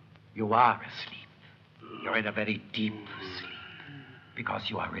 You are asleep. You're in a very deep sleep because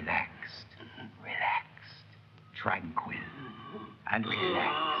you are relaxed. Relaxed. Tranquil. And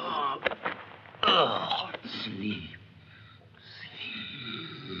relaxed. Sleep.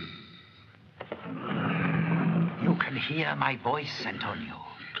 You can hear my voice, Antonio.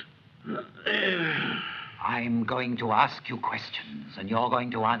 I'm going to ask you questions, and you're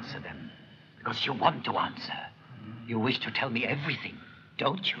going to answer them. Because you want to answer. You wish to tell me everything,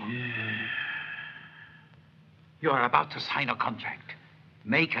 don't you? You're about to sign a contract.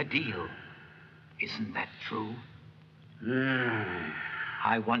 Make a deal. Isn't that true?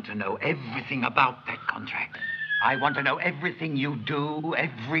 I want to know everything about that contract. I want to know everything you do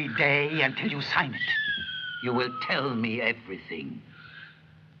every day until you sign it. You will tell me everything.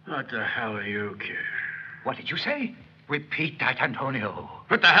 What the hell do you care? What did you say? Repeat that, Antonio.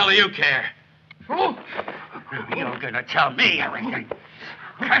 What the hell do you care? Oh, you're gonna tell me everything.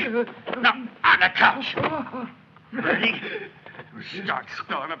 Okay? Now, on the couch. Ready? Start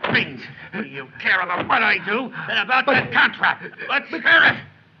spilling the beans. Do you care about what I do than about that contract? Let's hear it.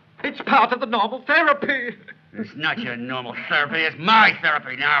 It's part of the normal therapy. It's not your normal therapy. It's my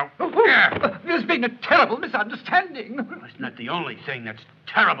therapy now. There's been a terrible misunderstanding. It's not the only thing that's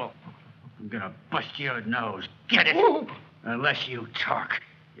terrible. I'm gonna bust your nose. Get it? Unless you talk.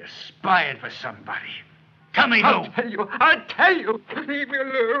 You're spying for somebody. Tell me who. I'll tell you. Leave me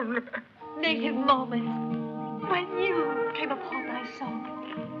alone. Native moments when you came upon my soul.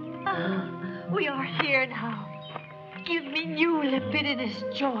 Ah, we are here now. Give me new libidinous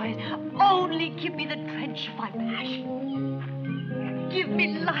joys. Only give me the drench of my passion. Give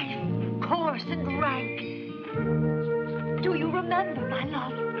me life, coarse and rank. Do you remember, my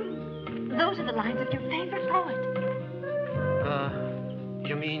love? Those are the lines of your favorite poet.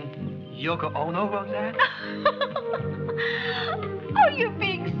 You mean Yoko Ono wrote that? Oh, you're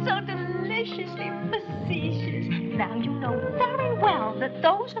being so deliciously facetious. Now you know very well that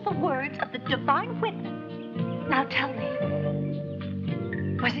those are the words of the divine witness. Now tell me,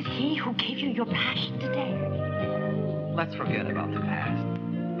 was it he who gave you your passion today? Let's forget about the past.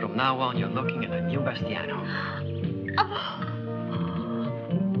 From now on, you're looking at a new Bastiano.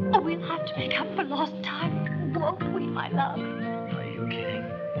 Oh, we'll have to make up for lost time, won't we, my love? Are you kidding?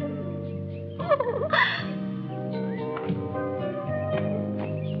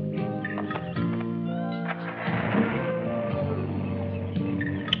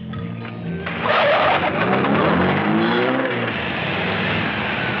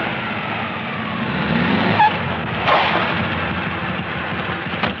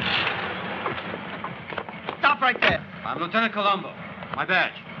 Stop right there. I'm Lieutenant Colombo. My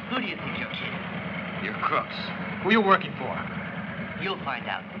badge. Who do you think you're kidding? You're crooks. Who are you working for? You'll find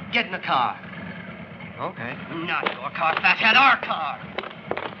out. Get in the car. Okay. Not your car, fathead, our car.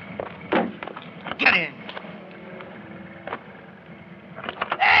 Get in.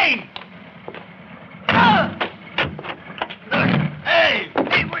 Hey! Hey!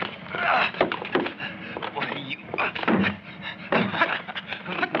 Hey, wait! What are you...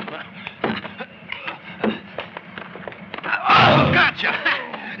 Oh, gotcha!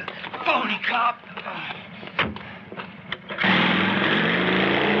 Phony cop!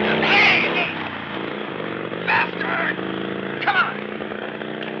 Bastard! Come on!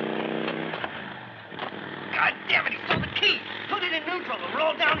 God damn it, he stole the key! Put it in neutral and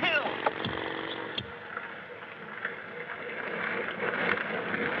roll downhill!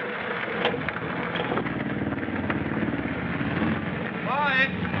 Bye!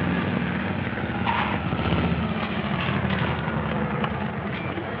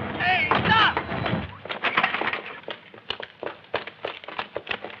 Hey, stop!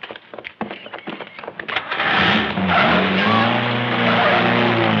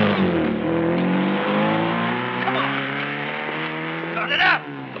 Start it up!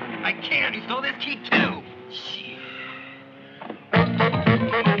 I can't. He stole this key, too. Shit.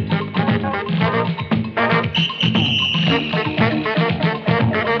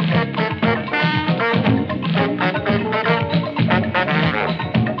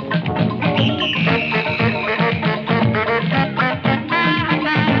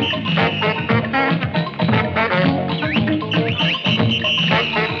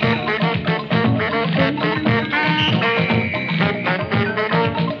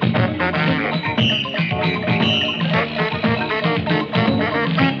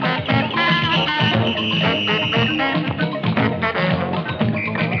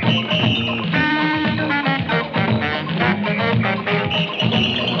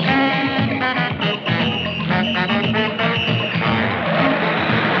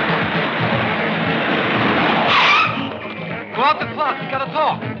 Go out the clock. We gotta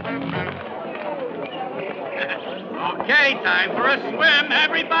talk. Okay, time for a swim.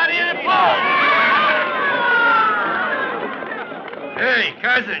 Everybody in the pool. Hey,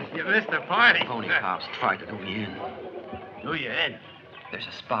 cousin, you missed the party. Phony cops tried to do me in. Do you in? There's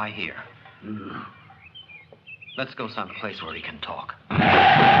a spy here. Let's go someplace where he can talk. Then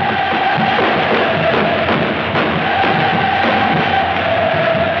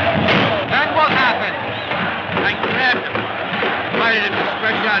what happened? I grabbed him, invited him to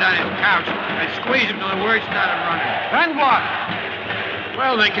stretch out on his couch, and squeezed him till the words started running. Then what?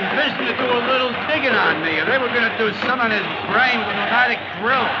 Well, they convinced him to do a little digging on me, and they were going to do some on his brain with a pneumatic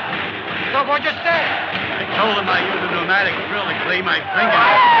drill. So what'd you say? I told him I used a pneumatic drill to clean my fingers.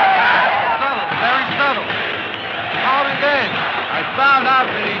 Subtle, very subtle. How it is? I found out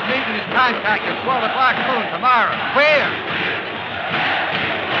that he's meeting his contact at 12 o'clock noon tomorrow. Where?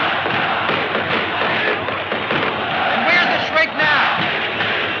 And where's the shrink now?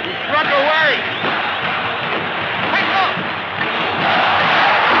 He struck away. Hey, look!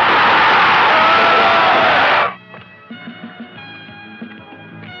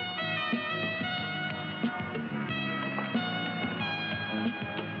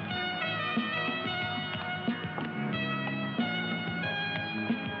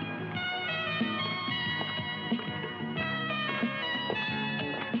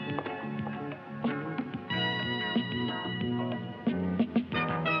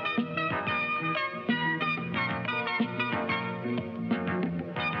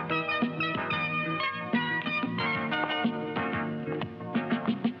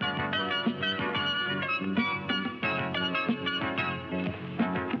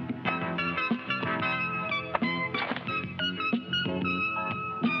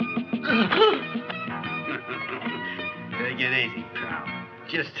 Take it easy, pal.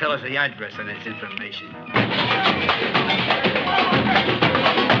 Just tell us the address on this information.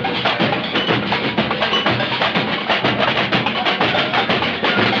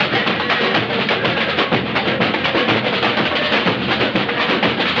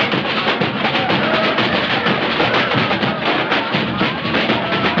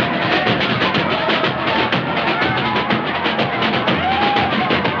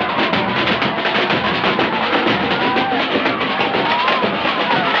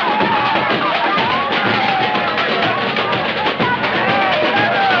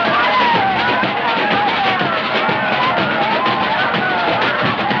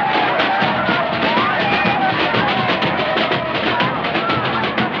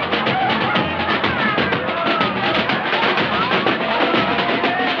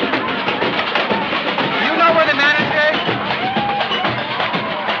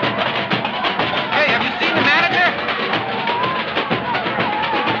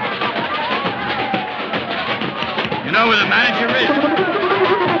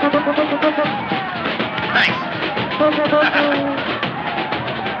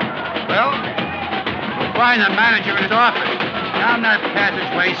 Find the manager in his office. Down that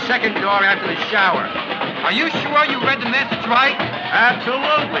passageway, second door after the shower. Are you sure you read the message right?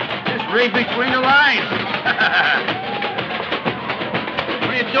 Absolutely. Just read between the lines.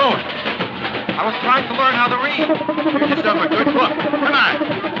 What are you doing? I was trying to learn how to read. Give yourself a good book. Come on.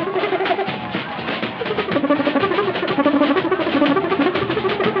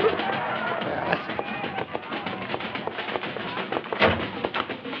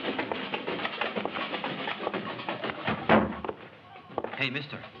 Hey,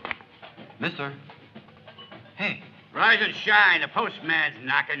 mister. Mister. Hey. Rise and shine. The postman's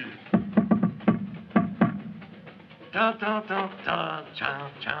knocking. Da, da, da, da,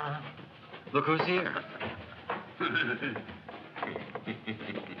 cha, cha. Look who's here.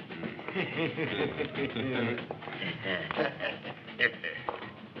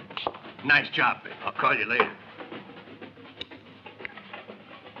 Nice job, babe. I'll call you later.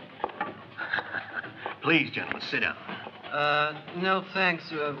 Please, gentlemen, sit down. No, thanks.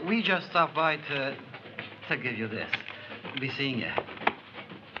 We just stopped by to give you this. Be seeing you.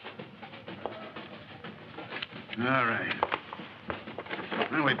 All right. Why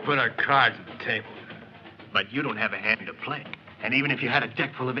don't we put our cards on the table? But you don't have a hand to play. And even if you had a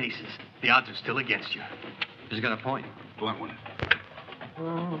deck full of aces, the odds are still against you. He's got a point. Blunt one.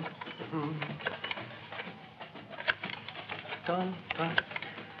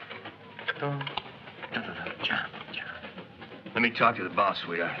 Let me talk to the boss,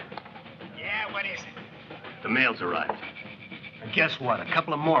 sweetheart. Yeah, what is it? The mail's arrived. And guess what? A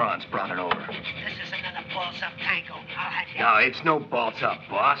couple of morons brought it over. This is another balls-up tango. I'll have you. No, it's no balls up,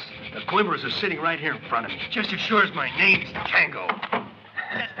 boss. The Coimbras are sitting right here in front of me. Just as sure as my name's Tango.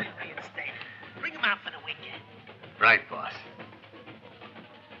 Just be reinstated. Bring him out for the weekend. Right, boss.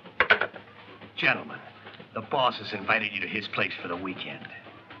 Gentlemen, the boss has invited you to his place for the weekend.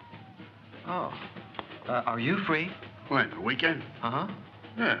 Oh. Are you free? When, the weekend? Uh-huh.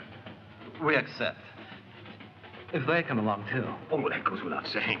 Yeah. We accept. If they come along, too. Oh, that goes without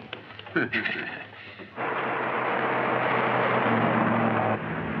saying. Hey,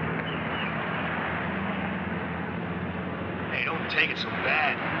 don't take it so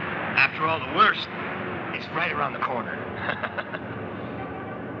bad. After all, the worst is right around the corner.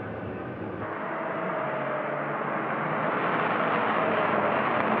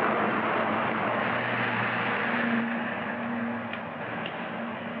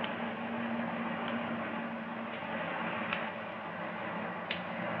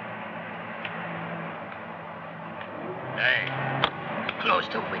 Hey, close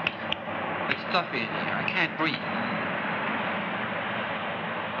the window. It's stuffy in here. I can't breathe.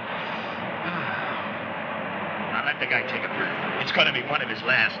 Now let the guy take a breath. It's gonna be one of his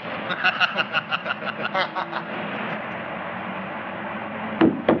last.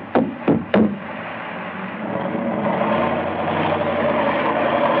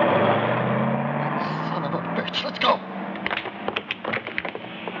 Son of a bitch. Let's go.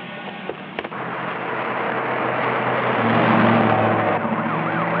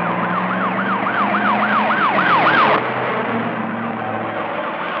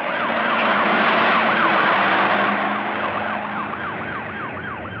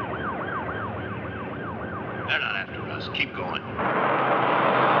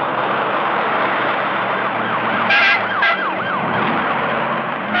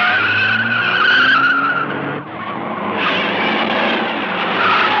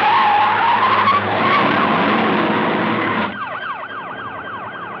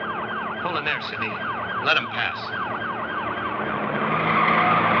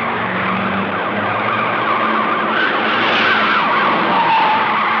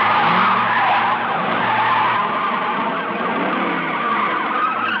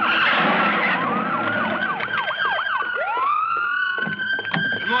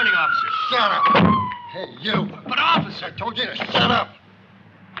 morning, officer. Shut up. Hey, you. But, officer... I told you to shut up.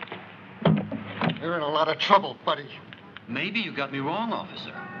 You're in a lot of trouble, buddy. Maybe you got me wrong,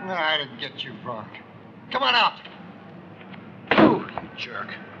 officer. No, I didn't get you wrong. Come on out. You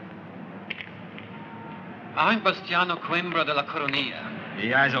jerk. I'm Bastiano Coimbra de la Coronia. He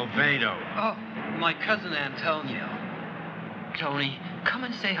has Oviedo. Oh, my cousin Antonio. Tony, come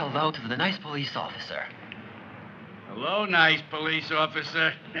and say hello to the nice police officer. Hello, nice police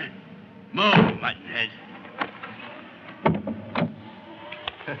officer. Move, muttonhead.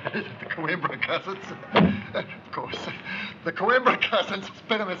 The Coimbra cousins. Of course. The Coimbra cousins. It's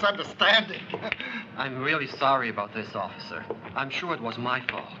been a misunderstanding. I'm really sorry about this, officer. I'm sure it was my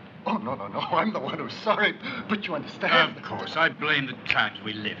fault. Oh, no. I'm the one who's sorry. But you understand. Of course. I blame the times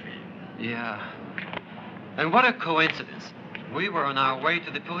we live in. Yeah. And what a coincidence. We were on our way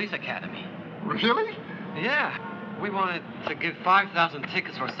to the police academy. Really? Yeah. We wanted to give 5,000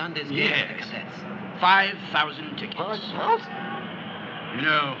 tickets for Sunday's game Yes. to the cadets. 5,000 tickets. 5,000? You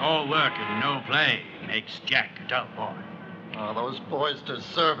know, all work and no play makes Jack a dull boy. Oh, those boys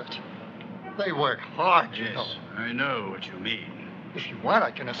deserve it. They work hard, you know. Yes, I know what you mean. If you want,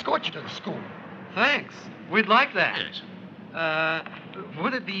 I can escort you to the school. Thanks. We'd like that. Yes.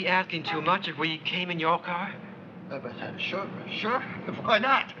 Would it be asking too much if we came in your car? Sure. Why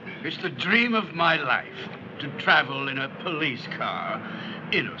not? It's the dream of my life to travel in a police car,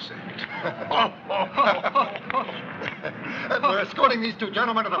 innocent. We're escorting these two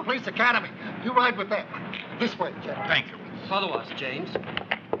gentlemen to the police academy. You ride with them. This way, Jack. Thank you. Follow us, James.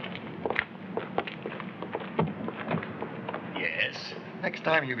 Yes. Next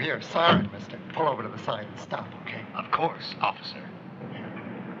time you hear a siren, mister, pull over to the side and stop, okay? Of course, officer.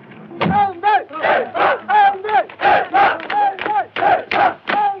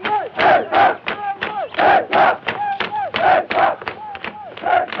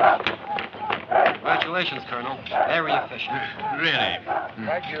 Congratulations, Colonel. Very efficient. Really?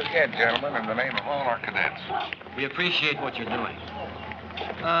 Thank you again, gentlemen, in the name of all our cadets. We appreciate what you're doing.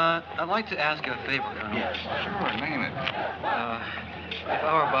 I'd like to ask you a favor, Colonel. Yes. Sure, name it. If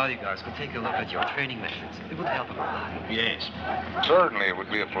our bodyguards could take a look at your training methods, it would help them a lot. Yes. Certainly, it would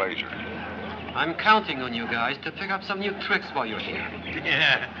be a pleasure. I'm counting on you guys to pick up some new tricks while you're here.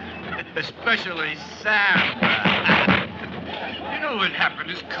 Yeah. Especially Sam. You know what happened?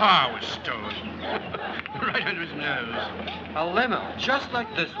 His car was stolen. Right under his nose. A limo, just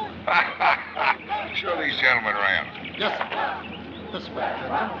like this one. Show these gentlemen around. Yes, sir. This way,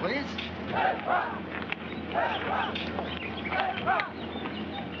 gentlemen, please.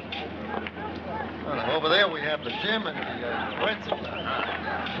 Well, over there we have the gym and the forensic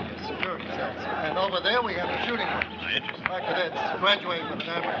security cells. And over there we have the shooting range. Our cadets graduate with an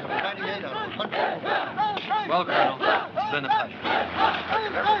average of 98 out of 100. Well, Colonel, it's been a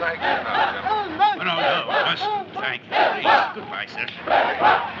pleasure. Never thank you enough, gentlemen. No, just thank you, please. Goodbye, sir.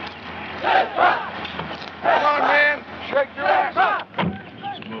 Come on, man. Shake your ass.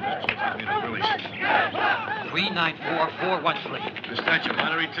 Let's move as close as we can really see. 394413. Is that your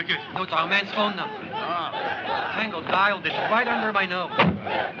lottery ticket? No, it's our man's phone number. Oh. Tango dialed it right under my nose.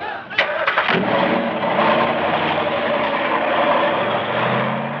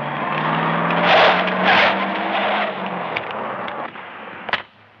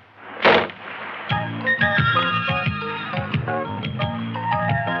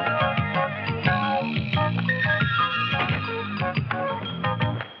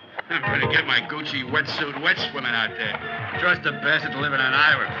 I'm going to get my Gucci wetsuit wet swimming out there. Trust a bastard to live in an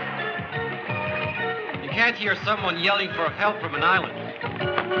island. You can't hear someone yelling for help from an island.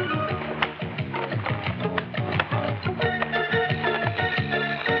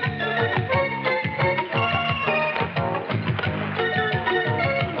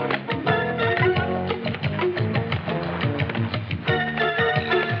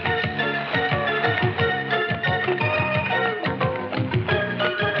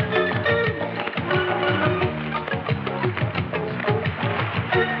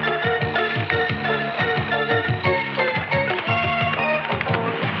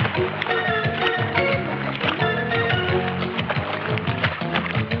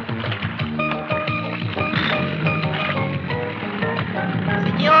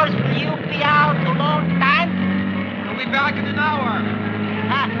 Senors, will you be out a long time? We'll be back in an hour.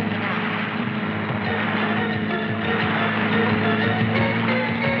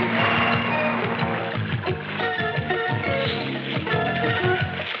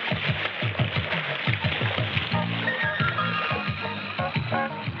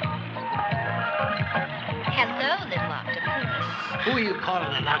 Hello, little octopus. Who are you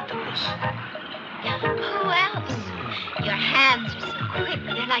calling an octopus? Who else? Your hands are so quick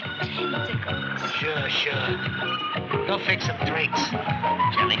that sure. Go fix some drinks,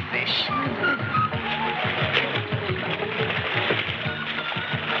 jellyfish.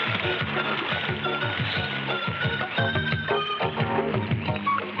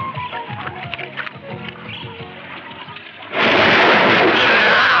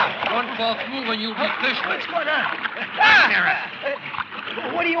 One fall through when you'll be fished. What's going on?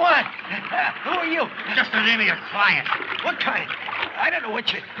 What do you want? Who are you? Just the name of your client. What kind? I don't know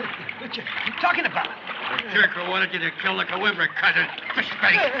what you're talking about. The jerk who wanted you to kill the Coimbra cousin. Fish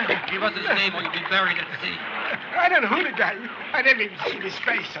face. Give us his name or you'll be buried at sea. I don't know who the guy is. I didn't even see his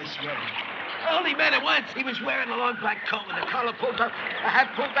face, I swear. I only met him once. He was wearing a long black coat with a collar pulled up, a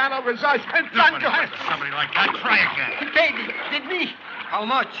hat pulled down over his eyes, and Nobody likes somebody like that. Try again. He paid me. Did me? How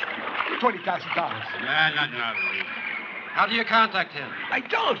much? $20,000. Nah, nothing out of me. How do you contact him? I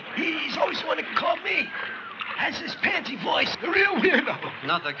don't. He's always wanted to call me. Has this pansy voice. A real weirdo.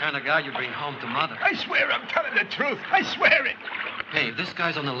 Not the kind of guy you bring home to Mother. I swear I'm telling the truth. I swear it. Hey, if this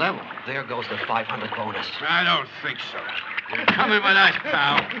guy's on the level, there goes the 500 bonus. I don't think so. You're coming with us,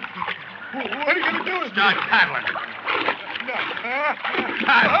 pal. What are you going to do with me? Start paddling. No.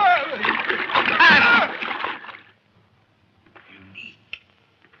 Paddle. Unique.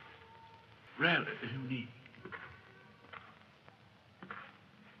 Rather unique.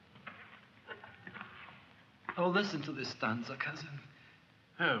 Oh, listen to this stanza, cousin.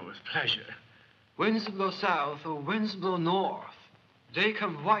 Oh, with pleasure. Winds blow south or winds blow north. Day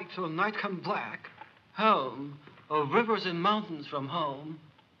come white or night come black. Home, or rivers and mountains from home.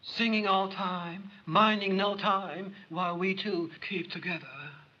 Singing all time, minding no time, while we two keep together.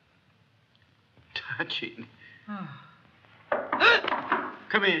 Touching.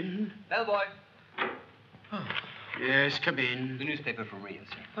 Come in. Bellboy. Oh. Yes, come in. The newspaper from Rio,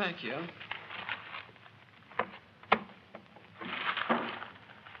 sir. Thank you.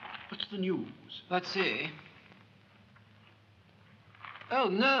 What's the news? Let's see. Oh,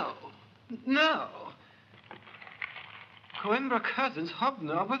 no. No. Coimbra cousins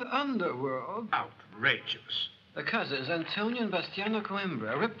hobnob with underworld. Outrageous. The cousins, Antonio and Bastiano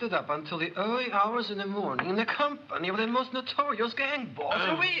Coimbra, ripped it up until the early hours in the morning in the company of the most notorious gang boss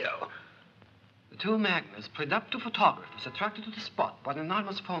in Rio. The two magnates played up to photographers attracted to the spot by an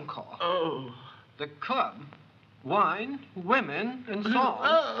anonymous phone call. Oh. The club, wine, women, and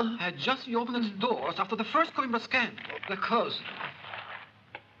song had just reopened its doors after the first Coimbra scandal. The closing.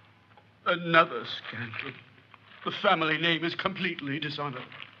 Another scandal. The family name is completely dishonored.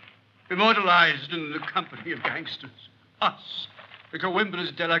 Immortalized in the company of gangsters. Us, the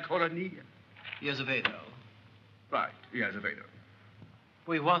Coimbras de la Coronia. Azevedo. Right, Azevedo.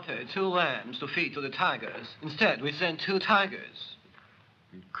 We wanted 2 lambs to feed to the tigers. Instead, we sent 2 tigers.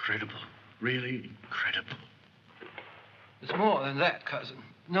 Incredible. Really incredible. It's more than that, cousin.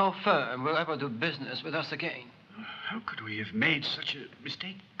 No firm will ever do business with us again. How could we have made such a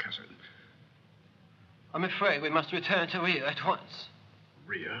mistake, cousin? I'm afraid we must return to Rio at once.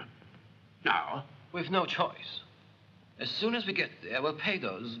 Rio? Now? We've no choice. As soon as we get there, we'll pay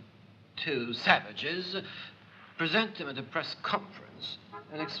those 2 savages, present them at a press conference,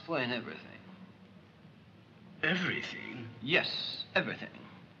 and explain everything. Everything? Yes, everything.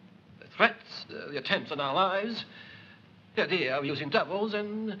 The threats, the attempts on our lives, the idea of using doubles,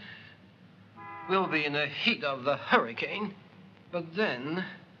 and we'll be in the heat of the hurricane. But then,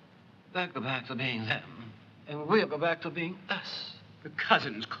 they'll go back to being them, and we'll go back to being us. The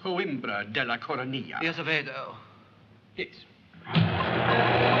cousins Coimbra de la Coronia. Azevedo. Yes.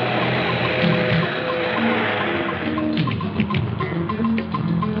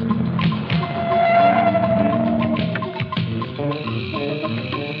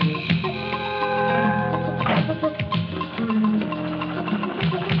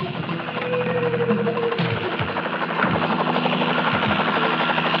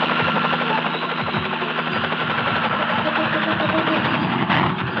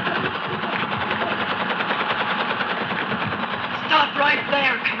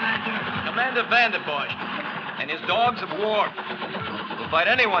 Vanderbosch and his dogs of war. Will fight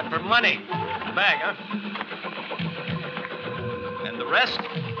anyone for money. The bag, huh? And the rest?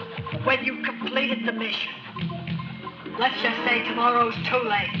 When you've completed the mission. Let's just say tomorrow's too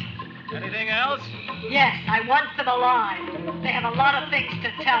late. Anything else? Yes, I want them alive. They have a lot of things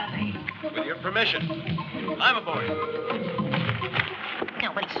to tell me. With your permission, I'm aboard.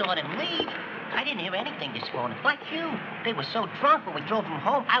 Nobody saw them leave. I didn't hear anything this morning, but you. They were so drunk when we drove them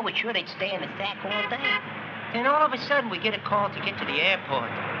home, I was sure they'd stay in the sack all day. Then all of a sudden, we get a call to get to the airport.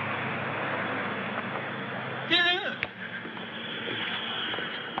 Yeah.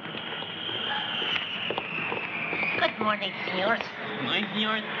 Good morning, senors. Morning,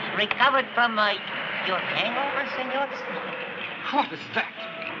 senor. Recovered from my Your hangover, senors? What is that?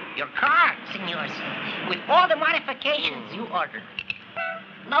 Your car, senors. With all the modifications you ordered.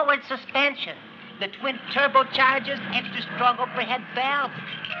 Lowered suspension, the twin turbochargers, extra strong overhead valve.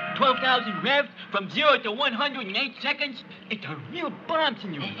 12,000 revs from 0 to 100 in 8 seconds? It's a real bomb,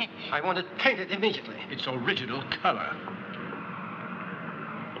 senor. I want it painted immediately. It's original color.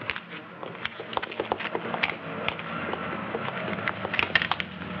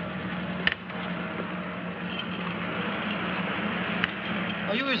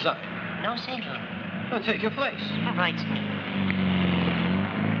 Are you resigning? No, senor. I'll take your place. All right, senor.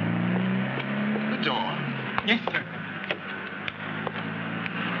 The door. Yes, sir.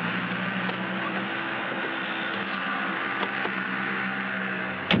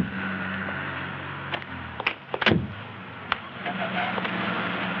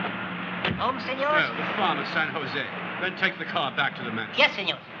 Home, senor? Well, the farm at San Jose. Then take the car back to the mansion. Yes,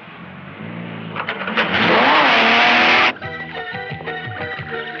 senor.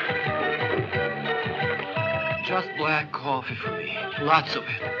 Just black coffee for me. Lots of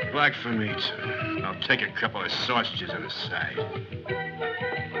it. Black for me, too. I'll take a couple of sausages on the side.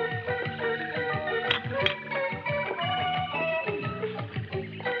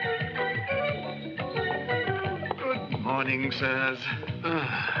 Good morning, sirs.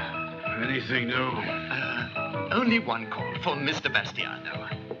 Anything new? Only one call for Mr. Bastiano.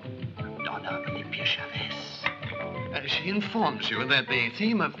 Donna Olympia Chavez. She informs you that the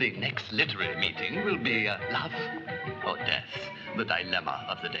theme of the next literary meeting will be love or death, the dilemma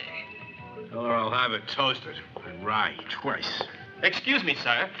of the day. Tell her I'll have it toasted and rye twice. Excuse me,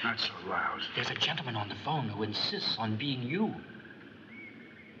 sir. Not so loud. There's a gentleman on the phone who insists on being you.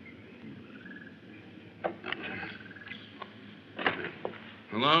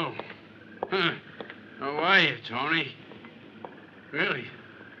 Hello? Huh. How are you, Tony? Really?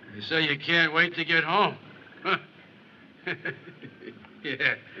 You say you can't wait to get home? Huh?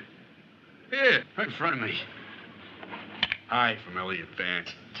 Yeah. Here, right in front of me. Hi from Elliot Vance.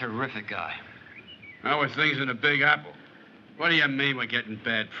 Terrific guy. How are things in the Big Apple? What do you mean we're getting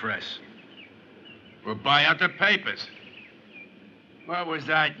bad press? We'll buy out the papers. What was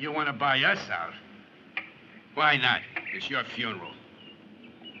that? You want to buy us out? Why not? It's your funeral.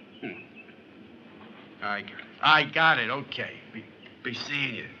 I got it. Okay. Be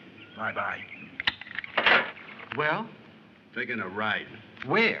seeing you. Bye-bye. Well? Taking a ride.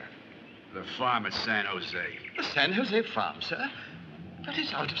 Where? The farm at San Jose. The San Jose farm, sir? That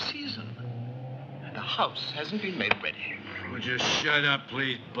is out of season. And the house hasn't been made ready. Would you shut up,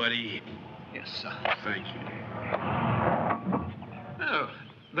 please, buddy? Yes, sir. Thank you. Oh,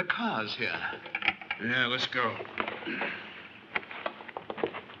 the car's here. Yeah, let's go.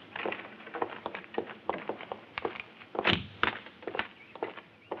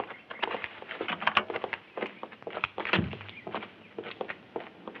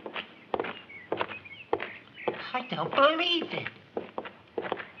 I don't believe it.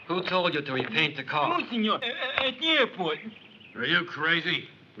 Who told you to repaint the car? No, senor. At the airport. Are you crazy?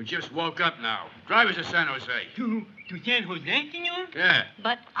 We just woke up now. Drive us to San Jose. To San Jose, senor? Yeah.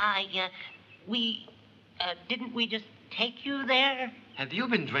 But didn't we just take you there? Have you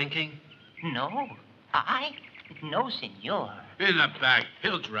been drinking? No. No, senor. In the back.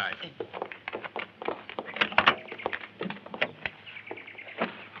 He'll drive.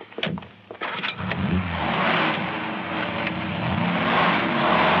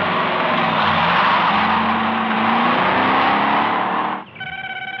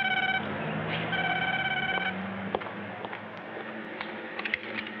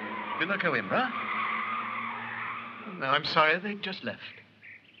 Villa Coimbra? No, I'm sorry, they just left.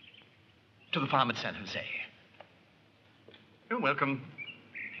 To the farm at San Jose. You're welcome.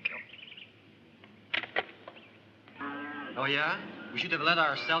 Thank you. Oh, yeah? We should have let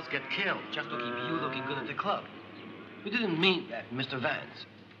ourselves get killed just to keep you looking good at the club. We didn't mean that, Mr. Vance.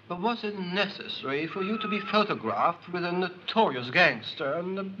 But was it necessary for you to be photographed with a notorious gangster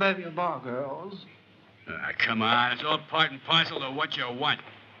and a bevy of bar girls? Come on. It's all part and parcel of what you want.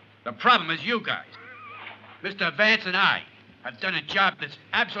 The problem is you guys. Mr. Vance and I have done a job that's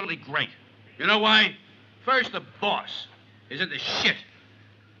absolutely great. You know why? First, the boss is in the shit.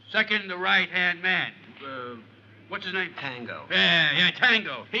 Second, the right-hand man. What's his name? Tango. Yeah,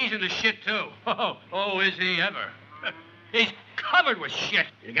 Tango. He's in the shit, too. Oh, is he ever? He's covered with shit.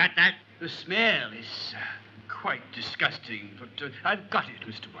 You got that? The smell is quite disgusting, but I've got it,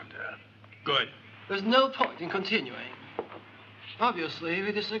 Mr. Wonder. Good. There's no point in continuing. Obviously,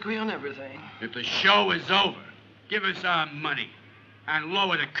 we disagree on everything. If the show is over, give us our money and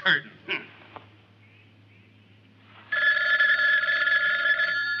lower the curtain.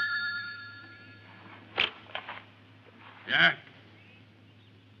 Yeah?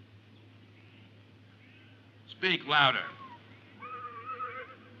 Speak louder.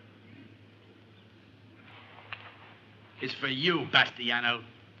 It's for you, Bastiano.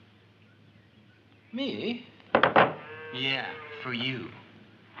 Me? Yeah, for you.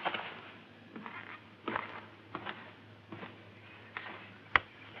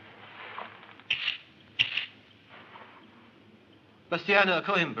 Bastiano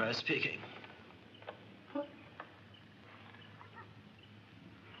Coimbra speaking.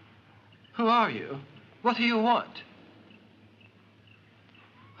 Who are you? What do you want?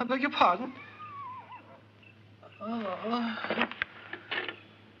 I beg your pardon?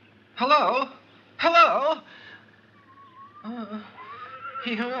 Hello? Hello?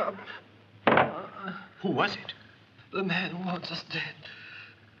 He hung up. Who was it? The man who wants us dead.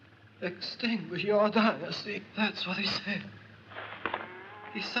 Extinguish your dynasty. That's what he said.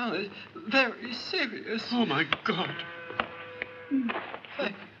 He sounded very serious. Oh, my God. Thank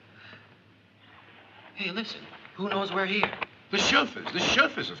you. Hey, listen. Who knows we're here? The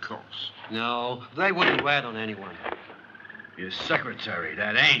chauffeurs, of course. No, they wouldn't rat on anyone. Your secretary,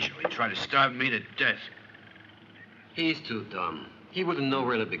 that angel, he tried to starve me to death. He's too dumb. He wouldn't know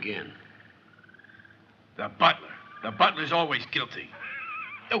where to begin. The butler. The butler's always guilty.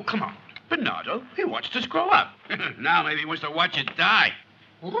 Oh, come on. Bernardo, he watched us grow up. Now maybe he wants to watch it die.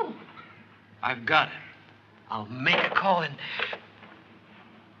 Ooh. I've got it. I'll make a call and...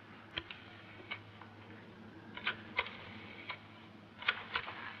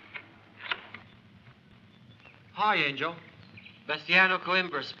 Hi, Angel. Bastiano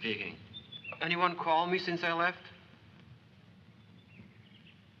Coimbra speaking. Anyone call me since I left?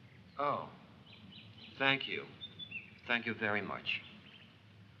 Oh. Thank you. Thank you very much.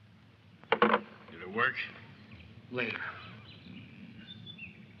 Did it work? Later.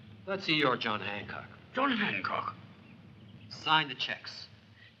 Let's see your John Hancock. John Hancock? Sign the checks.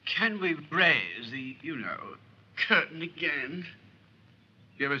 Can we raise the, curtain again?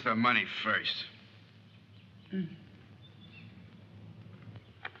 Give us the money first.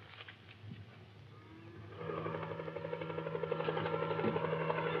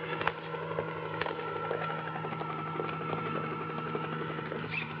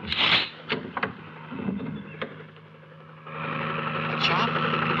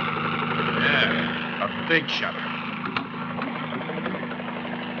 Big shop.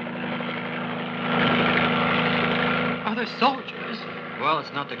 Are they soldiers? Well,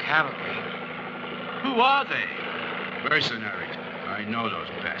 it's not the cavalry. Who are they? Mercenaries. I know those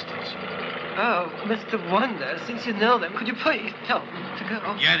bastards. Oh, Mr. Wonder, since you know them, could you please tell them to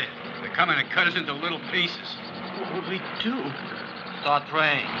go? Get it. They're coming to cut us into little pieces. What would we do? Start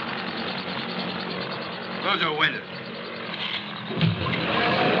praying. Close the window.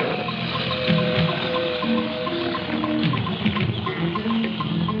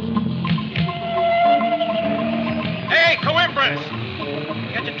 Hey, Coimbras!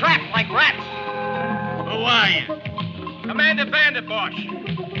 Get you trapped like rats. Who are you? Commander Vanderbosch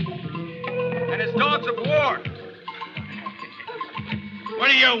and his dogs of war. What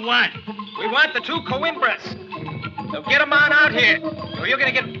do you want? We want the two Coimbras. So get them on out here, or you're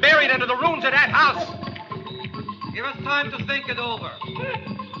going to get buried under the ruins of that house. Give us time to think it over.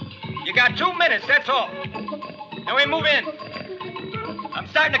 You got 2 minutes, that's all. Now we move in. I'm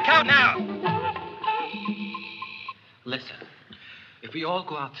starting to count now. Listen, if we all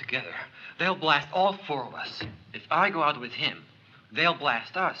go out together, they'll blast all 4 of us. If I go out with him, they'll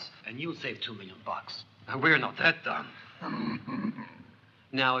blast us, and you'll save $2 million. We're not that dumb.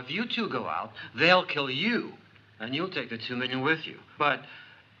 Now, if you two go out, they'll kill you, and you'll take the $2 million with you. But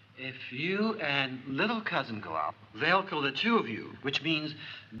if you and little cousin go out, they'll kill the 2 of you, which means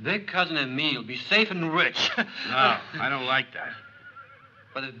big cousin and me will be safe and rich. No, I don't like that.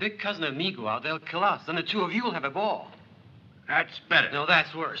 But if big cousin and me go out, they'll kill us. Then the 2 of you will have a ball. That's better. No,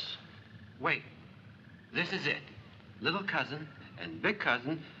 that's worse. Wait. This is it. Little cousin and big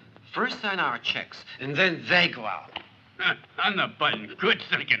cousin first sign our checks, and then they go out. On the button. Good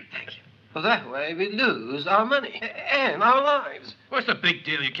thinking. Thank you. Well, that way we lose our money and our lives. What's the big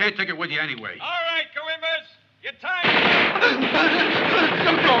deal? You can't take it with you anyway. All right, Coimbras, your time.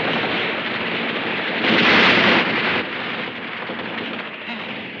 Don't go.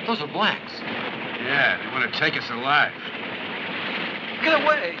 Hey, those are blacks. Yeah, they want to take us alive. Get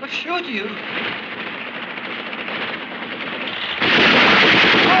away. I'll shoot you.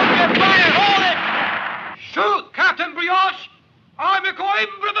 Hold your fire, hold it! Shoot, Captain Brioche! I'm a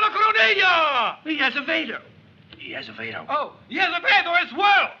Coimbra de la Coronilla! He has a Vado. He has a Vado. Oh, he has a Vado as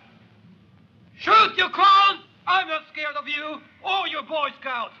well! Shoot, you clown! I'm not scared of you or your Boy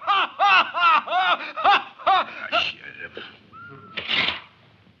Scouts! Ha, ha, ha, ha, ha, ha! Shit. Detective.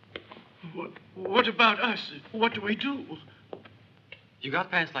 What about us? What do we do? You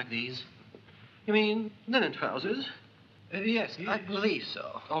got pants like these? You mean linen trousers? Yes, I believe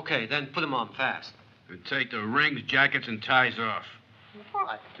so. Okay, then put them on fast. And take the rings, jackets, and ties off.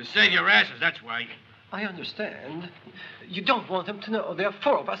 Why? To save your asses, that's why. I understand. You don't want them to know there are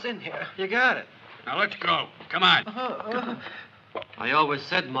 4 of us in here. You got it. Now let's go. Come on. I always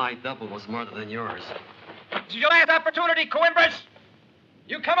said my double was smarter than yours. This is your last opportunity, Coimbras.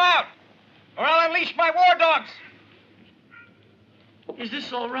 You come out, or I'll unleash my war dogs. Is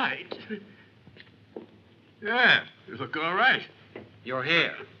this all right? Yeah, you look all right. You're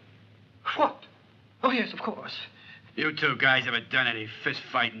here. What? Oh, yes, of course. You two guys ever done any fist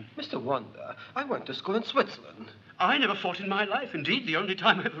fighting? Mr. Wonder, I went to school in Switzerland. I never fought in my life. Indeed, the only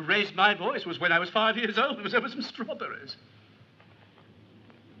time I ever raised my voice was when I was 5 years old. It was over some strawberries.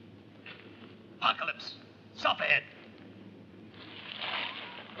 Apocalypse. Stop ahead.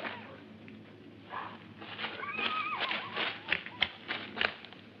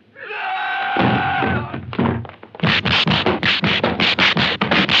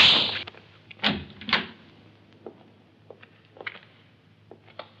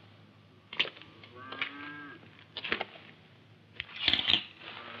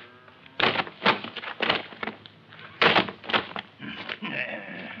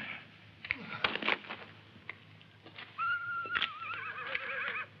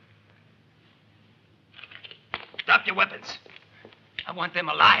 Drop your weapons. I want them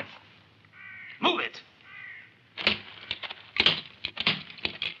alive. Move it.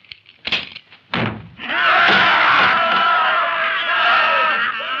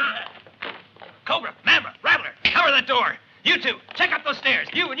 Cobra, Mamba, Rattler, cover that door. You two, check up those stairs.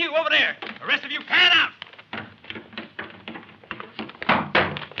 You and you over there. The rest of you, pan out.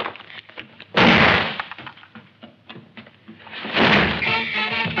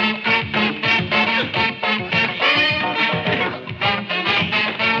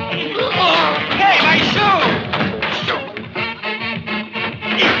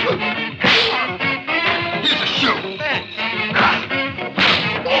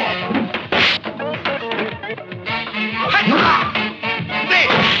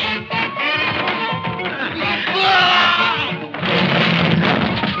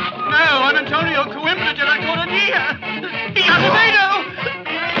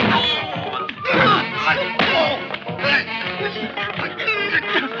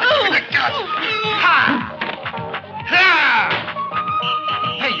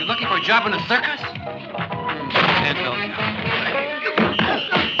 Hey, you looking for a job in a circus? Can't help you.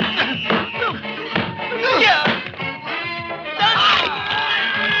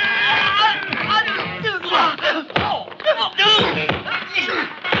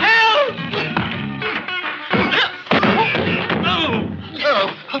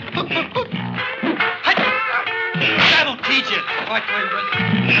 That'll teach you. Fight,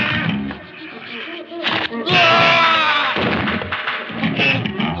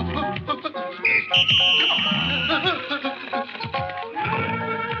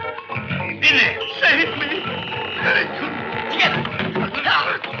 Save me! Very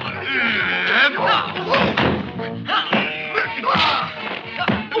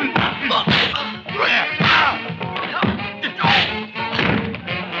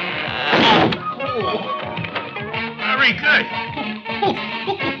good.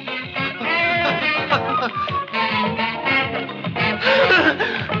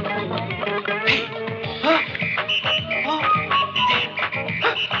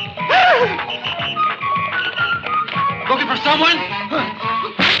 Looking for someone?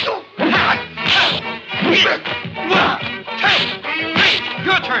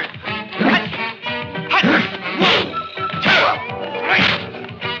 Your turn.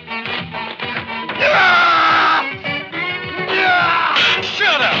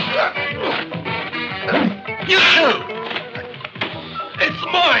 Shut up! You two! It's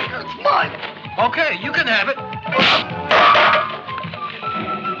mine! It's mine! Okay, you can have it.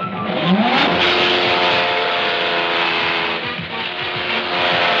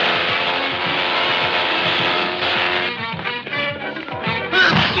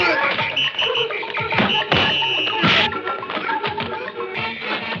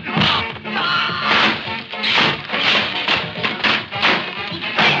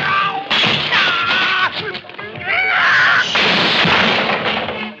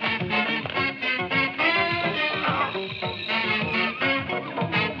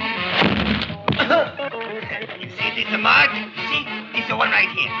 You see this mark? See? This is the one right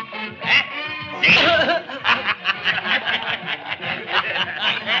here. Huh? See?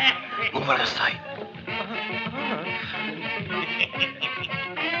 Move out of sight.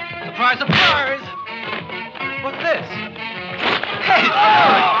 Surprise, surprise! What's this? Hey!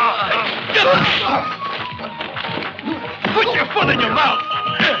 Put your foot in your mouth!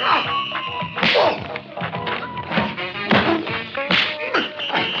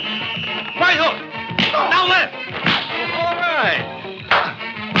 Right hook! Now left! All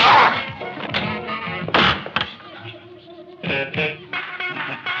right.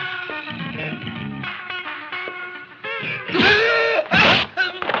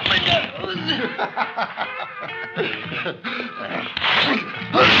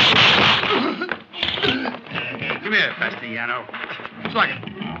 Come here, Castellano. Slug it.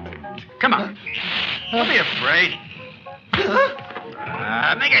 Come on. Don't be afraid.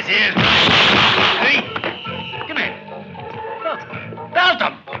 Make us ears. See? Come here. Belt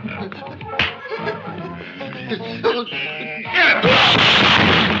him.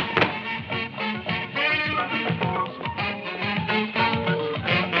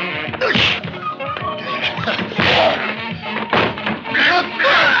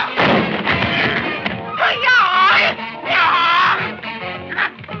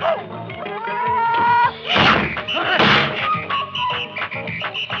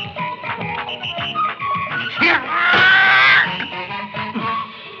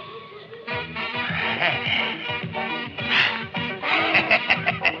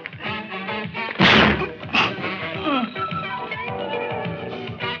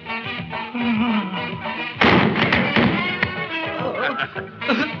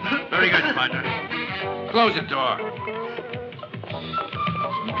 Very good, partner. Close the door.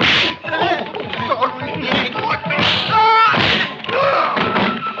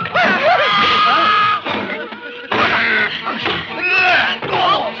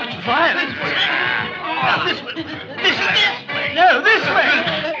 Such violence. This way. No, this way.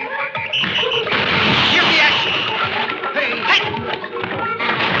 Give the action. Hey.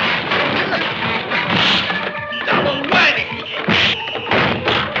 Double whammy.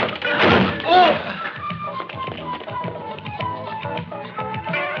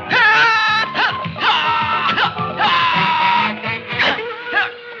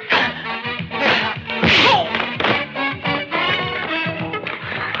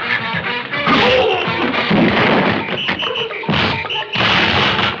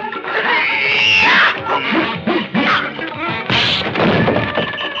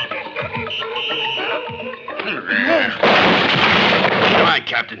 Come on,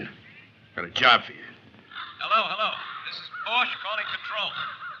 Captain. Got a job for you. Hello. This is Bosch calling control.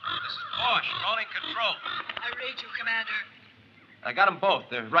 I read you, Commander. I got them both.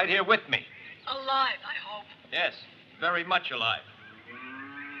 They're right here with me. Alive, I hope. Yes, very much alive.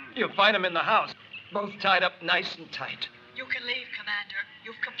 You'll find them in the house, both tied up nice and tight. You can leave, Commander.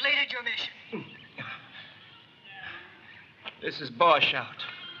 You've completed your mission. This is Bosch out.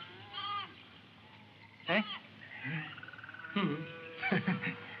 Eh?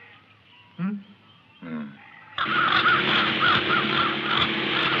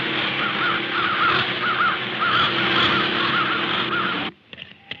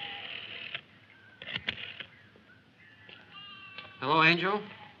 Hello, Angel?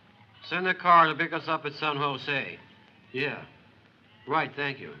 Send a car to pick us up at San Jose. Yeah. Right,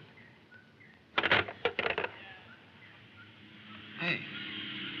 thank you. Hey.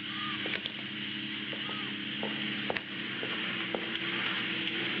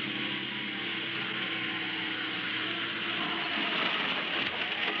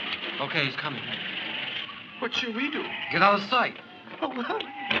 Okay, he's coming. What should we do? Get out of sight. Oh, well.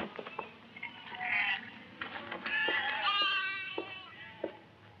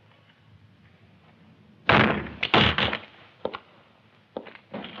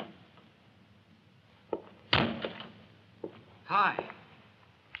 Hi.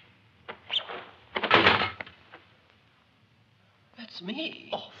 That's me.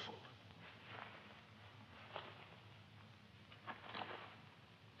 Awful.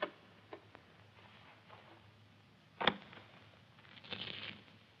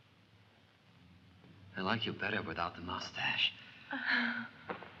 I like you better without the mustache.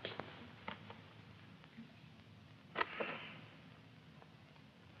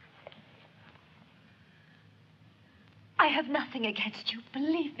 I have nothing against you.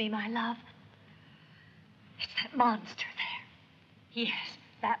 Believe me, my love. It's that monster there. Yes,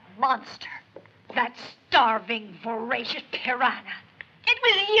 that monster. That starving, voracious piranha. It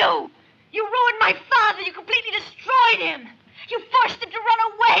was you. You ruined my father. You completely destroyed him. You forced him to run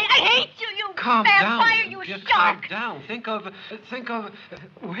away. I hate you, you Calm vampire, down. you Just shark. calm down. Think of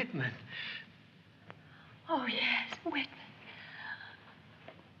Whitman. Oh, yes, Whitman.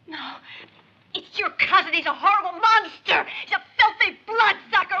 No, it's your cousin. He's a horrible monster. He's a filthy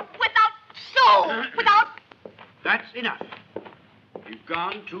bloodsucker without No! Without... That's enough. You've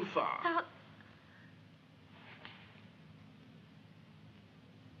gone too far.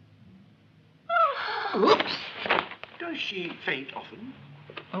 Whoops! Does she faint often?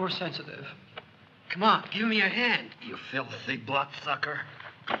 Oversensitive. Come on, give me your hand, you filthy bloodsucker.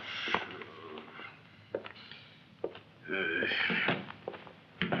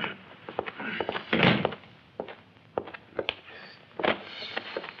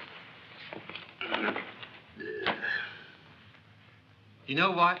 You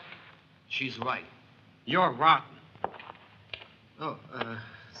know what? She's right. You're rotten. Oh,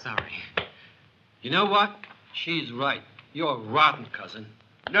 sorry. You know what? She's right. You're rotten, cousin.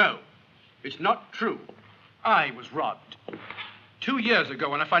 No, it's not true. I was robbed 2 years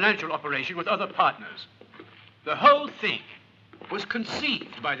ago on a financial operation with other partners. The whole thing was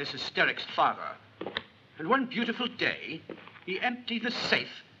conceived by this hysteric's father. And one beautiful day, he emptied the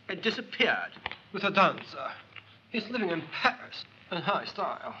safe and disappeared. With a dancer. He's living in Paris in high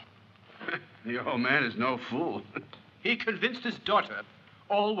style. The old man is no fool. He convinced his daughter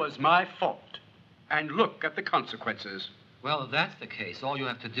all was my fault. And look at the consequences. Well, if that's the case, all you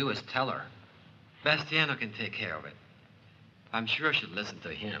have to do is tell her. Bastiano can take care of it. I'm sure she'll listen to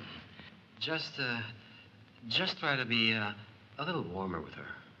him. Just try to be a little warmer with her.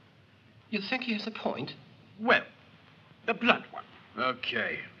 You think he has a point? Well, the blunt one.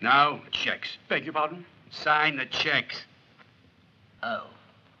 Okay, now checks. Beg your pardon? Sign the checks. Oh.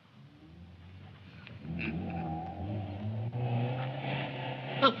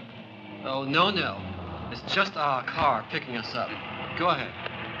 Oh, no. It's just our car picking us up. Go ahead.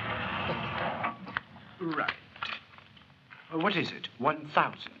 Right. What is it?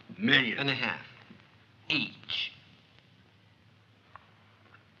 1,000 million. And a half. Each.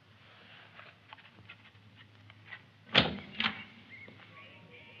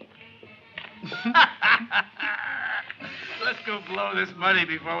 Let's go blow this money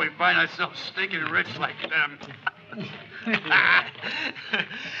before we find ourselves stinking rich like them.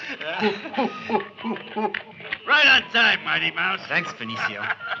 Right on time, Mighty Mouse. Thanks,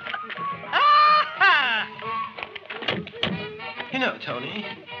 Benicio. You know, Tony,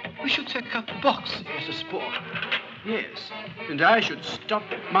 we should take up boxing as a sport. Yes, and I should stop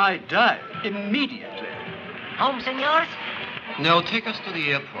my dive immediately. Home, senors? No, take us to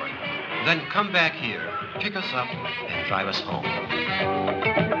the airport. Then come back here, pick us up, and drive us home.